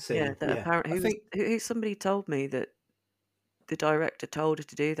credits scene. Apparently, somebody told me that the director told her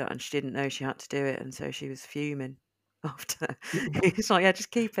to do that, and she didn't know she had to do it, and so she was fuming. After it's like, just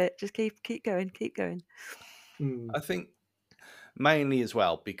keep it, just keep going. I think mainly as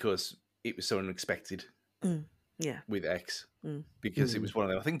well because it was so unexpected. With X, because it was one of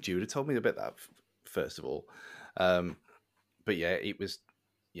them. I think Judah told me about that first of all, but yeah, it was.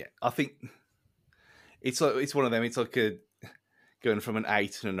 Yeah, I think it's one of them. It's like going from an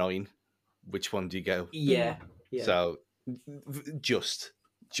 8 to a 9. Which one do you go? Yeah. So just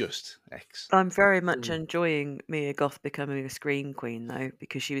X. I'm very much enjoying Mia Goth becoming a screen queen though,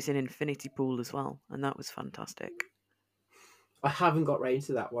 because she was in Infinity Pool as well, and that was fantastic. I haven't got round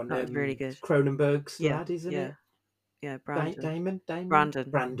to that one. That was really good. Cronenberg's lad, isn't it? Yeah, Brandon.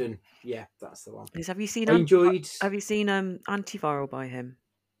 Brandon. Yeah, that's the one. Have you seen? Have you seen Antiviral by him?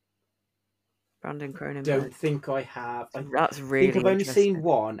 Brandon Cronenberg. Don't think I have. That's really. I think I've only seen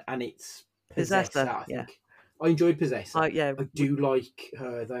one, and it's Possessor. I think. I enjoyed Possessor. I do like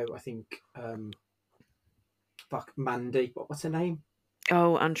her though. I think Mandy. What's her name?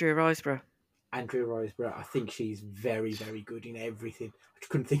 Oh, Andrea Riseborough. I think she's very, very good in everything. I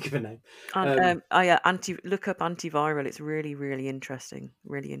just couldn't think of her name. Look up Antiviral. It's really, really interesting.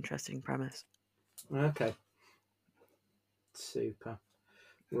 Really interesting premise. Okay. Super.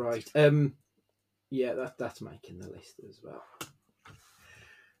 Right. Yeah, that's making the list as well.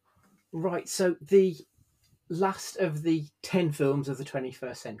 Right. So the last of the 10 films of the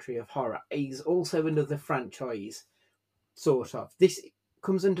 21st century of horror is also another franchise, sort of. This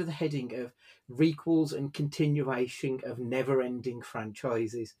comes under the heading of requels and continuation of never-ending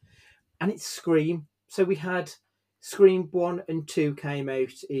franchises. And it's Scream. So we had Scream 1 and 2 came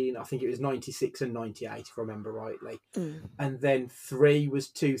out in, I think it was 96 and 98, if I remember rightly. And then 3 was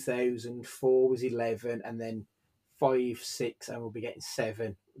 2000, 4 was 11, and then 5, 6, and we'll be getting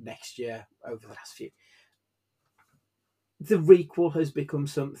 7 next year over the last few. The requel has become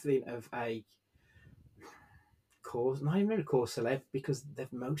something of a cause, not even really a cause celeb, because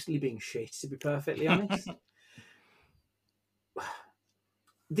they've mostly been shit, to be perfectly honest.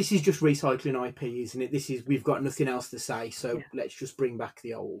 This is just recycling IP, isn't it? We've got nothing else to say, so let's just bring back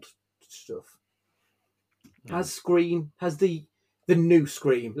the old stuff. Has the new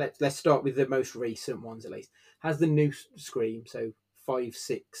Scream? Let's start with the most recent ones at least. Has the new Scream, so 5,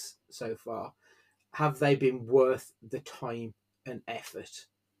 6 so far, have they been worth the time and effort?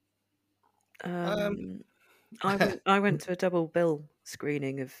 I went to a double bill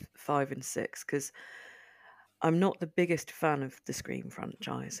screening of 5 and 6 because I'm not the biggest fan of the Scream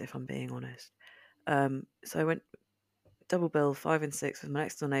franchise, if I'm being honest. So I went double bill 5 and 6 with my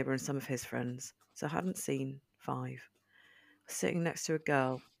next door neighbour and some of his friends. So I hadn't seen 5. I was sitting next to a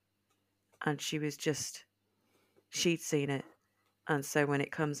girl, and she'd seen it. And so when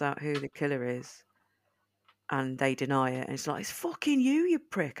it comes out who the killer is, and they deny it, and it's like, it's fucking you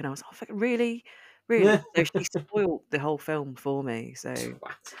prick. And I was like, really? Really? So she spoiled the whole film for me. So,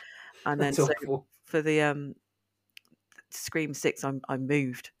 and then so for the Scream 6, I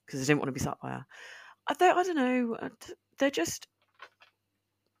moved because I didn't want to be sat by her. I don't know. They're just.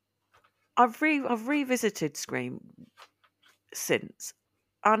 I've revisited Scream since,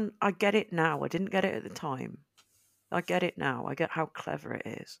 and I get it now. I didn't get it at the time. I get it now. I get how clever it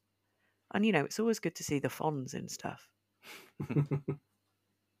is, and it's always good to see the Fonz and stuff.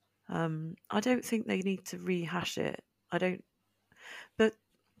 I don't think they need to rehash it. I don't, but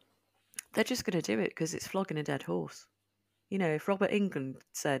they're just going to do it because it's flogging a dead horse. If Robert Englund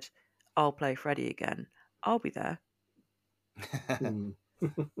said, "I'll play Freddy again," I'll be there.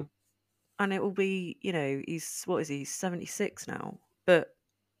 And it will be, he's 76 now, but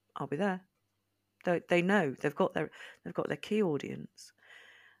I'll be there. They know they've got their key audience,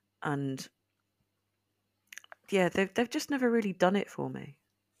 and they've just never really done it for me.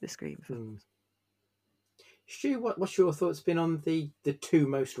 The Scream films. Stu, what's your thoughts been on the 2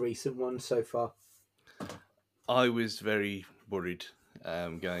 most recent ones so far? I was very worried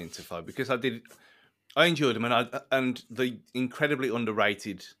going to 5 because I enjoyed them, and the incredibly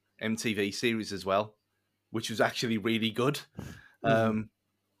underrated MTV series as well, which was actually really good. But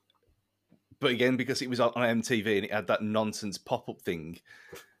again, because it was on MTV and it had that nonsense pop-up thing.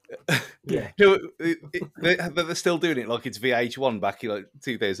 Yeah, they're still doing it like it's VH1 back in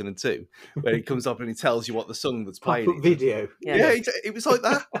 2002, where it comes up and it tells you what the song that's playing. Pop-up video. Yeah, it was like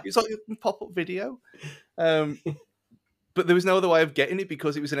that. It was like a pop-up video. But there was no other way of getting it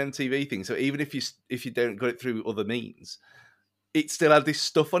because it was an MTV thing. So even if you don't get it through other means, it still had this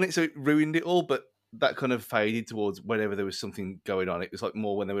stuff on it, so it ruined it all. But that kind of faded towards whenever there was something going on. It was like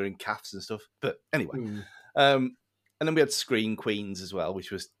more when they were in calves and stuff. But anyway, and then we had Scream Queens as well,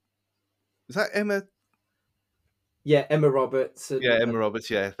 which was that Emma? Yeah, Emma Roberts. Emma Roberts.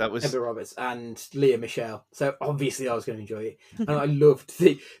 Yeah, that was Emma Roberts and Leah Michelle. So obviously I was going to enjoy it, and I loved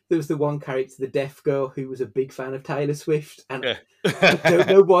there was the one character, the deaf girl, who was a big fan of Taylor Swift, and I don't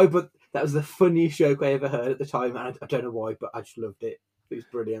know why, but that was the funniest joke I ever heard at the time, and I don't know why, but I just loved it. It was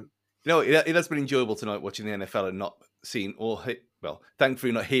brilliant. It has been enjoyable tonight watching the NFL and not seeing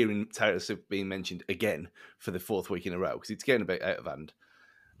thankfully not hearing Taylor Swift being mentioned again for the 4th week in a row because it's getting a bit out of hand.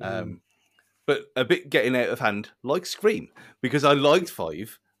 But a bit getting out of hand, like Scream, because I liked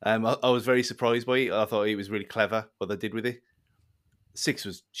 5. I was very surprised by it. I thought it was really clever what they did with it. 6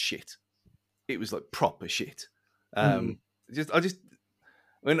 was shit. It was like proper shit. I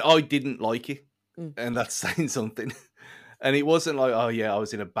didn't like it, and that's saying something. And it wasn't like, oh yeah, I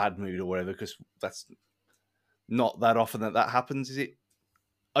was in a bad mood or whatever, because that's not that often that happens, is it?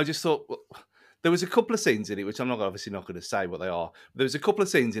 I just thought. There was a couple of scenes in it, which I'm obviously not going to say what they are. But there was a couple of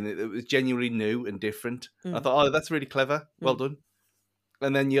scenes in it that was genuinely new and different. I thought, oh, that's really clever. Well done.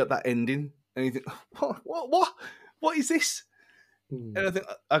 And then you got that ending, and you think, what is this? And I think,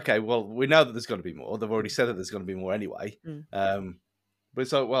 okay, well, we know that there's going to be more. They've already said that there's going to be more anyway. But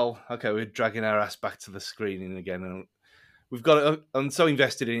it's like, well, okay, we're dragging our ass back to the screening again, and we've got. I'm so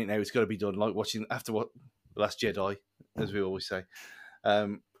invested in it now; it's got to be done. Like watching after The Last Jedi, as we always say. That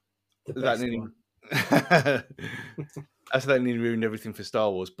nearly ruined everything for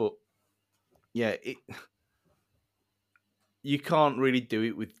Star Wars, but yeah, you can't really do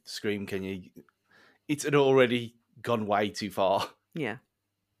it with Scream, can you? It's already gone way too far. Yeah.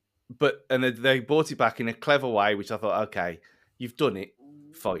 And they brought it back in a clever way, which I thought, okay, you've done it.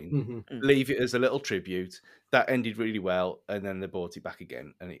 fine. Mm-hmm. Leave it as a little tribute. That ended really well, and then they brought it back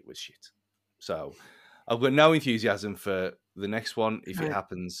again, and it was shit. So I've got no enthusiasm for the next one if it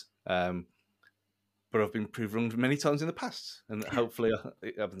happens. But I've been proved wrong many times in the past, and hopefully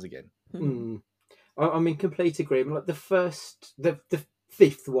it happens again. I'm in complete agreement. Like the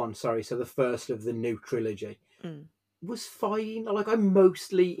fifth one, sorry, so the first of the new trilogy was fine. Like I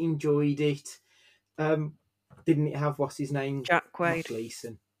mostly enjoyed it. Didn't it have what's his name? Jack Quaid. Not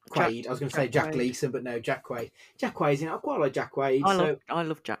Gleason. Quaid. I was going to say Jack Gleason, but no, Jack Quaid. Jack Quaid's in it. I quite like Jack Quaid. I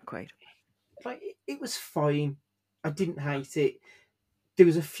love Jack Quaid. Like it was fine. I didn't hate it. There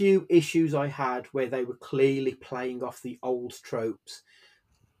was a few issues I had where they were clearly playing off the old tropes.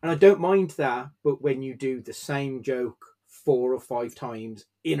 And I don't mind that, but when you do the same joke 4 or 5 times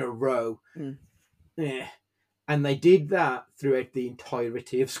in a row, and they did that throughout the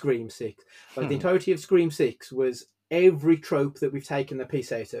entirety of Scream 6. Like the entirety of Scream 6 was every trope that we've taken the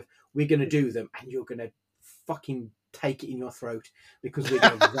piece out of, we're going to do them, and you're going to fucking take it in your throat because we're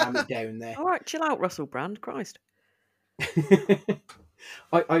going to ram it down there. All right, chill out, Russell Brand. Christ.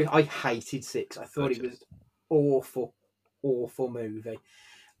 I hated 6. I thought it was awful movie.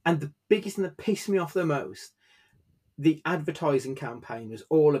 And the biggest thing that pissed me off the most, the advertising campaign was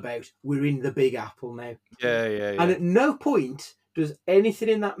all about, we're in the Big Apple now. Yeah. And at no point does anything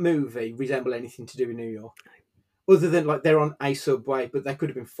in that movie resemble anything to do with New York. Other than, like, they're on a subway, but they could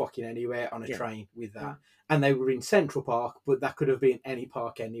have been fucking anywhere on a train with that. And they were in Central Park, but that could have been any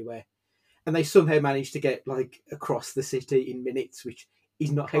park anywhere. And they somehow managed to get, like, across the city in minutes, which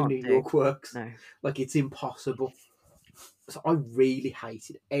is not how New York works. No. Like, it's impossible. So I really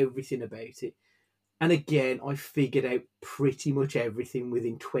hated everything about it. And again, I figured out pretty much everything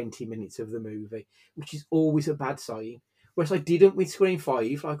within 20 minutes of the movie, which is always a bad sign. Whereas I didn't with Scream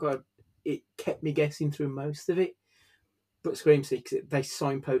 5. It kept me guessing through most of it. But Scream 6, they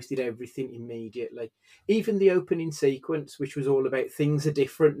signposted everything immediately. Even the opening sequence, which was all about things are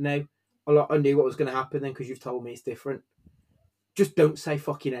different now. I knew what was going to happen then because you've told me it's different. Just don't say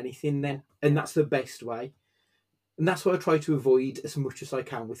fucking anything then. And that's the best way. And that's what I try to avoid as much as I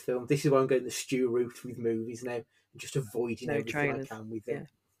can with film. This is why I'm going the Stu route with movies now. Just avoiding everything I can with them.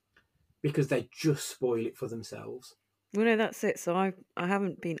 Because they just spoil it for themselves. Well, no, that's it. So I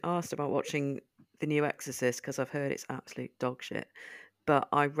haven't been asked about watching the new Exorcist because I've heard it's absolute dog shit. But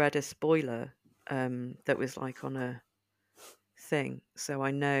I read a spoiler that was like on a thing. So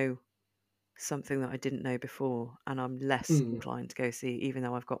I know something that I didn't know before. And I'm less inclined to go see, even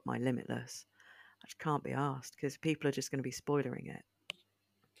though I've got my Limitless. I just can't be asked because people are just going to be spoilering it.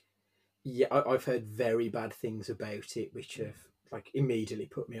 Yeah, I've heard very bad things about it, which have immediately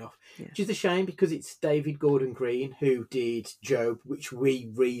put me off. Yeah. Which is a shame because it's David Gordon Green who did Job, which we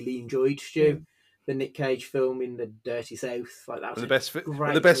really enjoyed. Stu, the Nick Cage film in the Dirty South, like that was one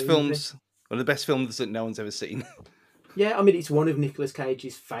of the best films that no one's ever seen. Yeah, I mean it's one of Nicolas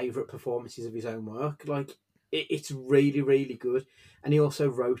Cage's favourite performances of his own work. Like it's really, really good. And he also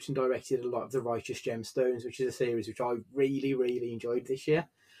wrote and directed a lot of The Righteous Gemstones, which is a series which I really, really enjoyed this year.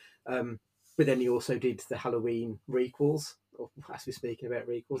 But then he also did the Halloween requels, or as we're speaking about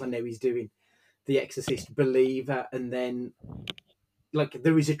requels. I know he's doing The Exorcist, Believer, and then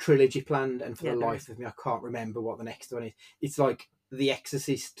there is a trilogy planned, and for the life of me, I can't remember what the next one is. It's like The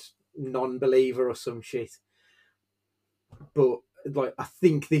Exorcist Non-Believer or some shit. But I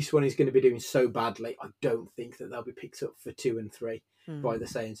think this one is going to be doing so badly. I don't think that they'll be picked up for 2 and 3 by the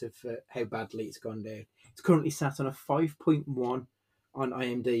sense of how badly it's gone down. It's currently sat on a 5.1 on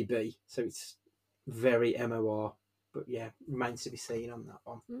IMDb, so it's very MOR. But yeah, remains to be seen on that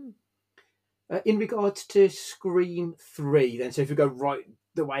one. In regards to Scream 3, then, so if we go right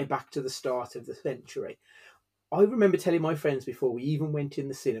the way back to the start of the century, I remember telling my friends before we even went in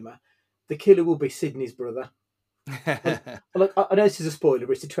the cinema, the killer will be Sidney's brother. I know this is a spoiler,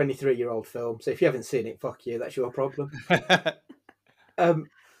 but it's a 23-year-old film, so if you haven't seen it, fuck you, that's your problem.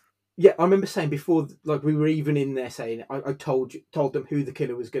 Yeah, I remember saying before, we were even in there saying, I told them who the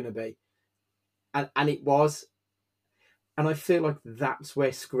killer was going to be, and it was. And I feel like that's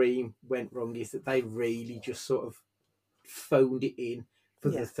where Scream went wrong, is that they really just sort of phoned it in for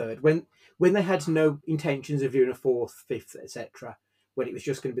the third. When they had no intentions of doing a fourth, fifth, etc., when it was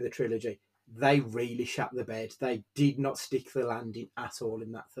just going to be the trilogy, they really shat the bed. They did not stick the landing at all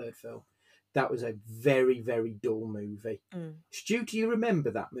in that third film. That was a very, very dull movie. Stu, do you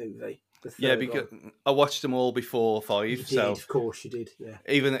remember that movie? Yeah, because I watched them all before 5. You did, so of course you did. Yeah.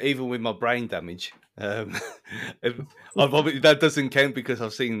 Even with my brain damage, that doesn't count because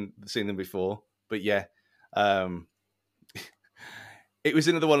I've seen them before. But yeah, it was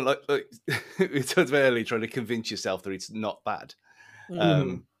another one like we talked about earlier, trying to convince yourself that it's not bad.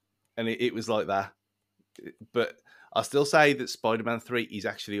 And it was like that. But I still say that Spider-Man 3 is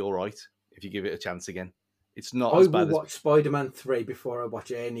actually all right if you give it a chance again. It's not as bad as... I will watch Spider-Man 3 before I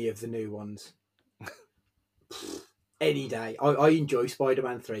watch any of the new ones. Any day. I enjoy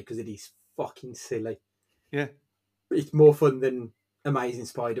Spider-Man 3 because it is fucking silly. Yeah. It's more fun than Amazing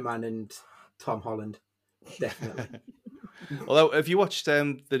Spider-Man and Tom Holland. Definitely. Although, have you watched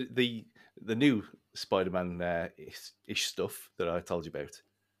the new Spider-Man ish stuff that I told you about?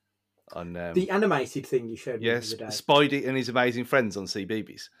 On the animated thing you showed me the other day. Spidey and his amazing friends on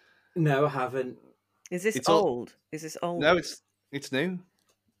CBeebies. No, I haven't. Is this old? Is this old? No, it's new.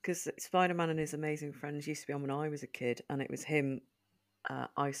 Because Spider-Man and his amazing friends used to be on when I was a kid, and it was him,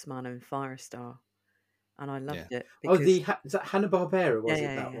 Iceman, and Firestar, and I loved it. Because... is that Hanna-Barbera? Was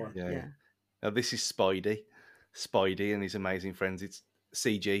it that one? Yeah. Now this is Spidey and his amazing friends. It's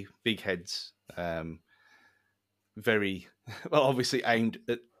CG, big heads, very well, obviously aimed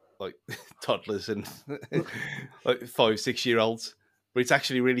at like toddlers and like 5-6 year olds, but it's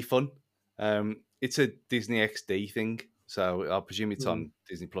actually really fun. It's a Disney XD thing, so I presume it's on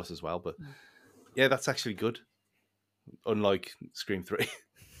Disney Plus as well. But yeah, that's actually good. Unlike Scream 3.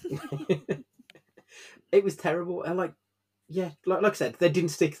 It was terrible. And like I said, they didn't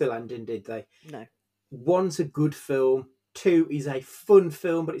stick the landing, did they? No. 1's a good film. 2 is a fun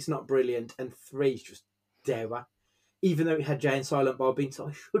film, but it's not brilliant. And 3 is just dour. Even though it had Jay and Silent Bob in, so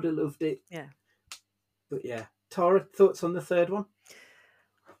I should have loved it. Yeah. But yeah. Tara, thoughts on the third one?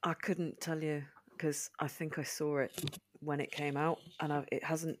 I couldn't tell you because I think I saw it when it came out, and it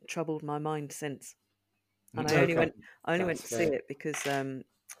hasn't troubled my mind since. And I only went to see it because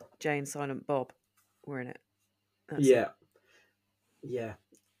Jay and Silent Bob were in it. That's it. Yeah.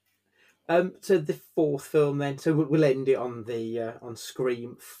 So the fourth film then. So we'll end it on the on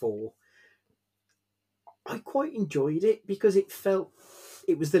Scream 4. I quite enjoyed it because it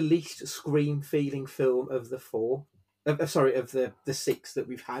was the least Scream feeling film of the four. Of the 6 that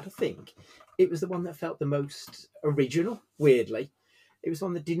we've had. I think it was the one that felt the most original. Weirdly, it was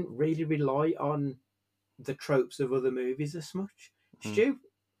one that didn't really rely on the tropes of other movies as much. Stu,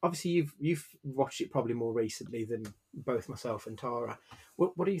 obviously you've watched it probably more recently than both myself and Tara.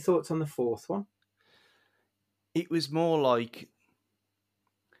 What are your thoughts on the fourth one? It was more like,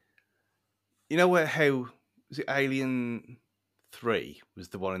 you know, how was it? Alien 3 was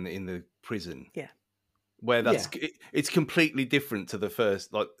the one in the prison. Yeah. Where it's completely different to the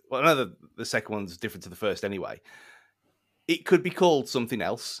first. Like, well, I know the second one's different to the first anyway. It could be called something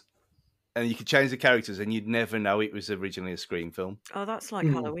else, and you could change the characters, and you'd never know it was originally a Scream film. Oh, that's like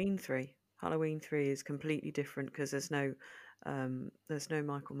Halloween 3. Halloween 3 is completely different because there's no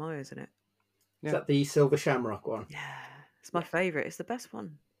Michael Myers in it. Yeah. Is that the Silver Shamrock one? Yeah, it's my favourite. It's the best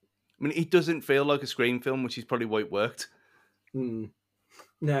one. I mean, it doesn't feel like a Scream film, which is probably why it worked.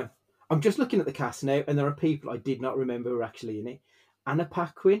 No. I'm just looking at the cast now, and there are people I did not remember were actually in it. Anna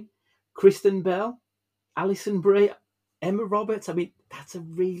Paquin, Kristen Bell, Alison Brie, Emma Roberts. I mean, that's a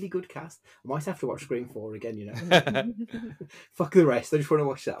really good cast. I might have to watch Scream 4 again, you know. Fuck the rest. I just want to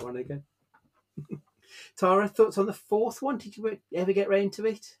watch that one again. Tara, thoughts on the fourth one? Did you ever get round to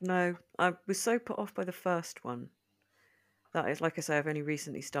it? No, I was so put off by the first one. That is, like I say, I've only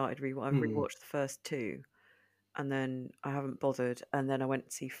recently started I've rewatched the first 2. And then I haven't bothered. And then I went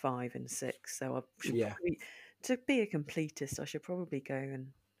to see 5 and 6. So I should probably, to be a completist, I should probably go and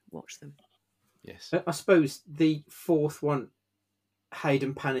watch them. Yes. I suppose the fourth one,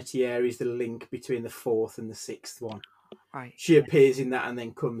 Hayden Panettiere is the link between the fourth and the sixth one. Right. She appears in that and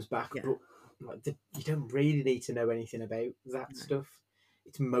then comes back. Yeah. But you don't really need to know anything about that stuff.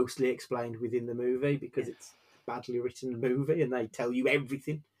 It's mostly explained within the movie because it's a badly written movie and they tell you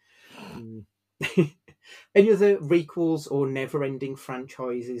everything. Any other requels or never-ending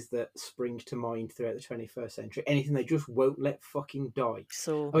franchises that spring to mind throughout the 21st century? Anything they just won't let fucking die?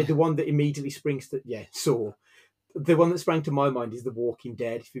 Saw. I mean, the one that immediately springs to... Yeah, Saw. The one that sprang to my mind is The Walking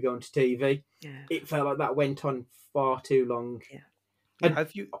Dead, if you go onto TV. Yeah. It felt like that went on far too long. Yeah. And,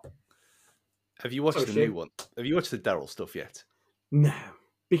 have you watched the new one? Have you watched the Daryl stuff yet? No.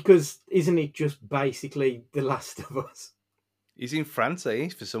 Because isn't it just basically The Last of Us? He's in France,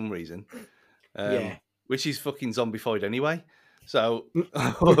 for some reason. Yeah. Which is fucking zombified anyway. So,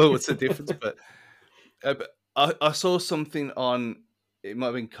 what's the difference? But I saw something on, it might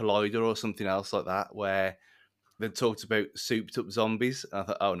have been Collider or something else like that, where they talked about souped up zombies. And I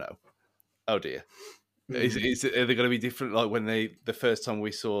thought, oh no. Oh dear. Are they going to be different? Like when the first time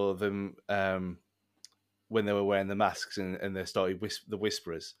we saw them, when they were wearing the masks and they started the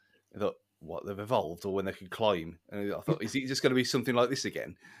Whisperers, I thought, what, they've evolved, or when they could climb? And I thought, is it just going to be something like this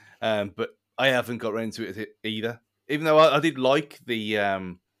again? But I haven't got around to it either. even though I did like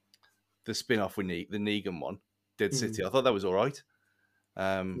the spin-off with the Negan one, Dead City, I thought that was all right.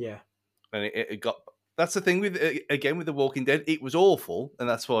 Yeah. And it got... That's the thing with The Walking Dead. It was awful, and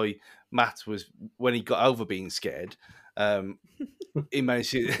that's why Matt was, when he got over being scared, he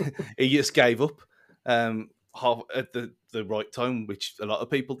managed to, he just gave up half at the right time, which a lot of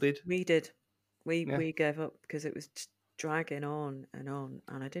people did. We did. We gave up because it was just dragging on, and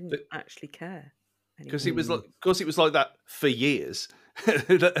I didn't actually care. Because it was like that for years.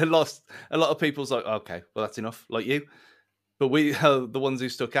 a lot of people's like, okay, well, that's enough, like you. But we, the ones who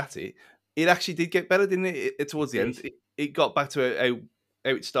stuck at it, it actually did get better, didn't it? Towards the end, it got back to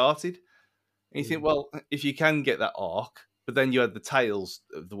how it started. And you think, well, if you can get that arc, but then you had the Tales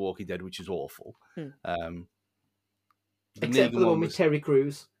of The Walking Dead, which is awful. Except for the one with Terry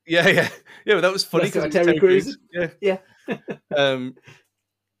Crews. Yeah, but that was funny because Terry Crews. Yeah. The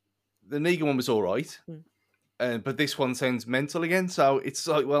Negan one was all right, but this one sounds mental again. So it's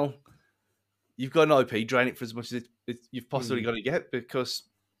like, well, you've got an IP, drain it for as much as you've possibly got to get, because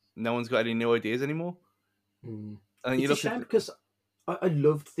no one's got any new ideas anymore. And it's a shame because I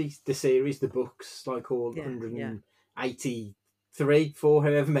loved the series, the books, like all 183, 4,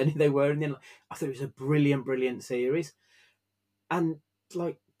 however many they were, and then I thought it was a brilliant series, and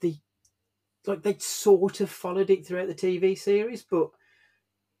they sort of followed it throughout the TV series, but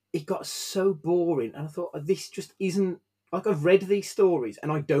it got so boring, and I thought, this just isn't, like, I've read these stories and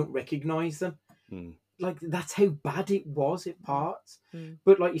I don't recognise them. Like, that's how bad it was at parts.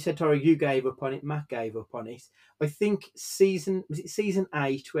 But like you said, Tara, you gave up on it, Matt gave up on it. I think season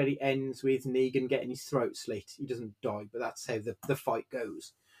 8 where it ends with Negan getting his throat slit. He doesn't die, but that's how the fight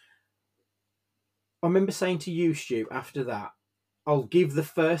goes. I remember saying to you, Stu, after that, I'll give the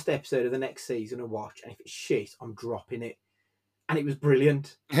first episode of the next season a watch, and if it's shit, I'm dropping it. And it was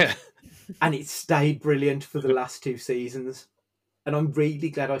brilliant. Yeah. And it stayed brilliant for the last 2 seasons. And I'm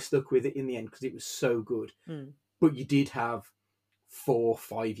really glad I stuck with it in the end, because it was so good. But you did have 4 or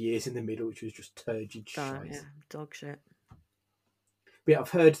 5 years in the middle, which was just turgid shite. Yeah, dog shit. But yeah,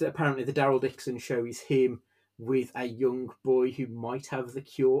 I've heard that apparently the Daryl Dixon show is him with a young boy who might have the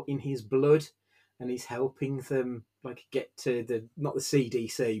cure in his blood, and he's helping them like get to not the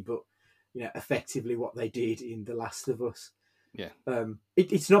CDC, but effectively what they did in The Last of Us. Yeah.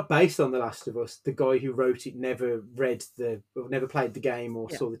 It's not based on The Last of Us. The guy who wrote it never never played the game or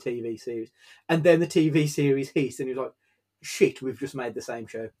saw the TV series. And then the TV series hit, and he was like, shit, we've just made the same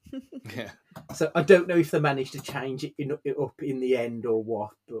show. Yeah. So I don't know if they managed to change it up in the end or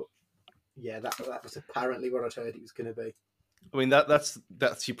what, but yeah, that was apparently what I'd heard it was going to be. I mean, that's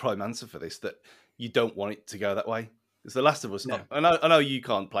your prime answer for this, that you don't want it to go that way. It's The Last of Us. No. I know you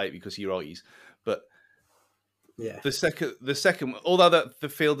can't play it because of your eyes, but yeah, the second, although the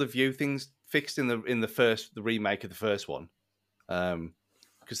field of view thing's fixed in the remake of the first one,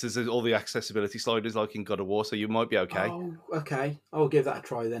 because there's all the accessibility sliders like in God of War, so you might be okay. Oh, okay, I'll give that a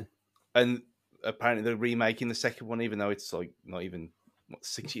try then. And apparently they're remaking the second one, even though it's like not even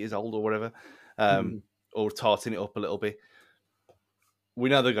 6 years old or whatever, or tarting it up a little bit. We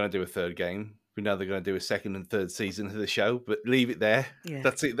know they're going to do a third game. We know they're going to do a second and third season of the show, but leave it there. Yeah.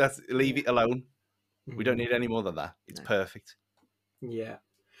 That's it. Leave it alone. We don't need any more than that. It's perfect. Yeah.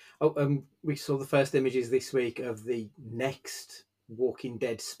 Oh, we saw the first images this week of the next Walking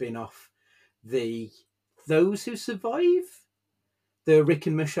Dead spin-off, Those Who Survive, the Rick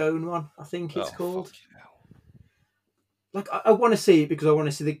and Michonne one, I think it's called. Like, I want to see it because I want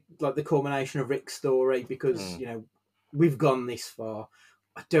to see the culmination of Rick's story, because we've gone this far.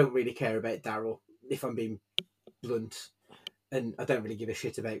 I don't really care about Daryl, if I'm being blunt, and I don't really give a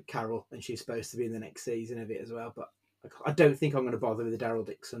shit about Carol, and she's supposed to be in the next season of it as well. But I don't think I'm going to bother with the Daryl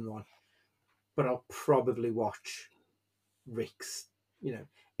Dixon one. But I'll probably watch Rick's.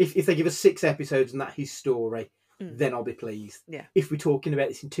 If they give us 6 episodes and that's his story, then I'll be pleased. Yeah. If we're talking about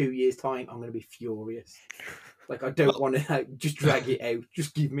this in 2 years' time, I'm going to be furious. Like, I don't want to just drag it out.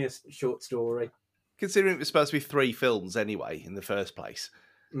 Just give me a short story. Considering it was supposed to be 3 films anyway in the first place.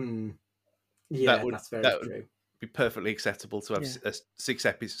 Yeah, that's very true. Would be perfectly acceptable to have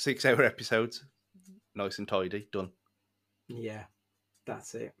 6-hour episodes. Nice and tidy, done. Yeah,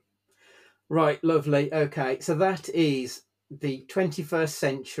 that's it. Right, lovely. Okay, so that is the 21st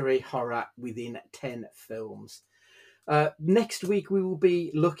century horror within 10 films. Next week, we will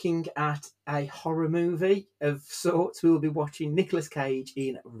be looking at a horror movie of sorts. We will be watching Nicolas Cage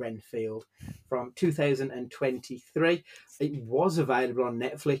in Renfield from 2023. It was available on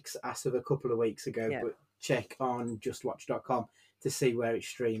Netflix as of a couple of weeks ago, but check on justwatch.com to see where it's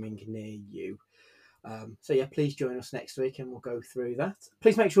streaming near you. So yeah, please join us next week and we'll go through that.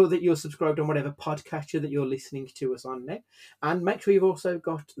 Please make sure that you're subscribed on whatever podcatcher that you're listening to us on now. And make sure you've also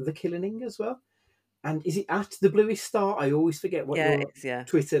got The Killing as well. And is it at the Bluest Star? I always forget what your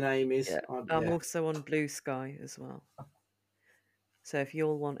Twitter name is. Yeah. I'm also on Blue Sky as well. So if you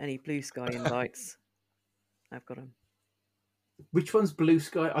all want any Blue Sky invites, I've got them. Which one's Blue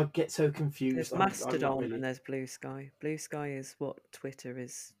Sky? I get so confused. There's Mastodon and there's Blue Sky. Blue Sky is what Twitter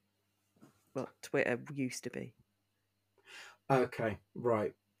used to be. Okay,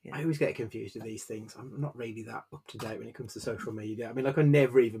 right. Yeah. I always get confused with these things. I'm not really that up to date when it comes to social media. I mean, I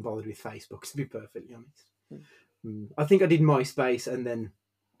never even bothered with Facebook, to be perfectly honest. I think I did MySpace and then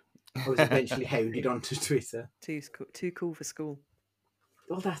I was eventually hounded onto Twitter. Too cool for school.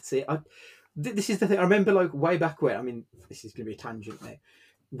 Well, that's it. This is the thing. I remember, way back when. I mean, this is going to be a tangent now.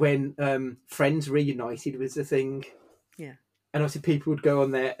 When Friends Reunited was the thing. Yeah. And obviously people would go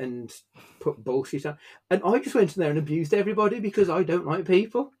on there and put bullshit on. And I just went in there and abused everybody because I don't like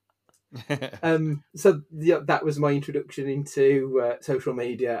people. So that was my introduction into social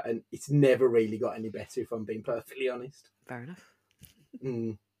media, and it's never really got any better, if I'm being perfectly honest. Fair enough.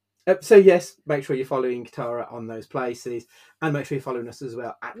 So yes, make sure you're following Tara on those places, and make sure you're following us as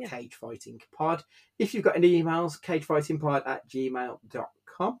well at Cage Fighting Pod. If you've got any emails,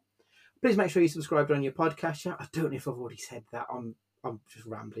 cagefightingpod@gmail.com. Please make sure you subscribe on your podcatcher. I don't know if I've already said that. I'm just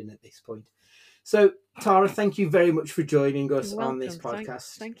rambling at this point. So, Tara, thank you very much for joining us on this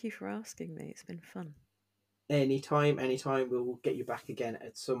podcast. Thank you for asking me. It's been fun. Anytime. We'll get you back again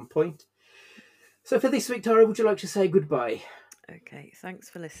at some point. So for this week, Tara, would you like to say goodbye? Okay, thanks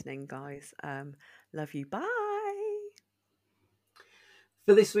for listening, guys. Love you. Bye.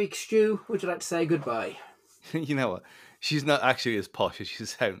 For this week, Stu, would you like to say goodbye? You know what? She's not actually as posh as she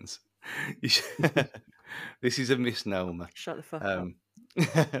sounds. This is a misnomer. Shut the fuck up.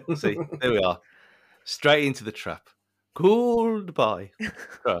 See, there we are. Straight into the trap. Goodbye.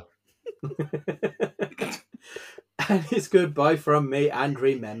 Oh. And it's goodbye from me, and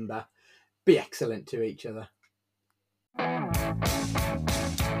remember, be excellent to each other.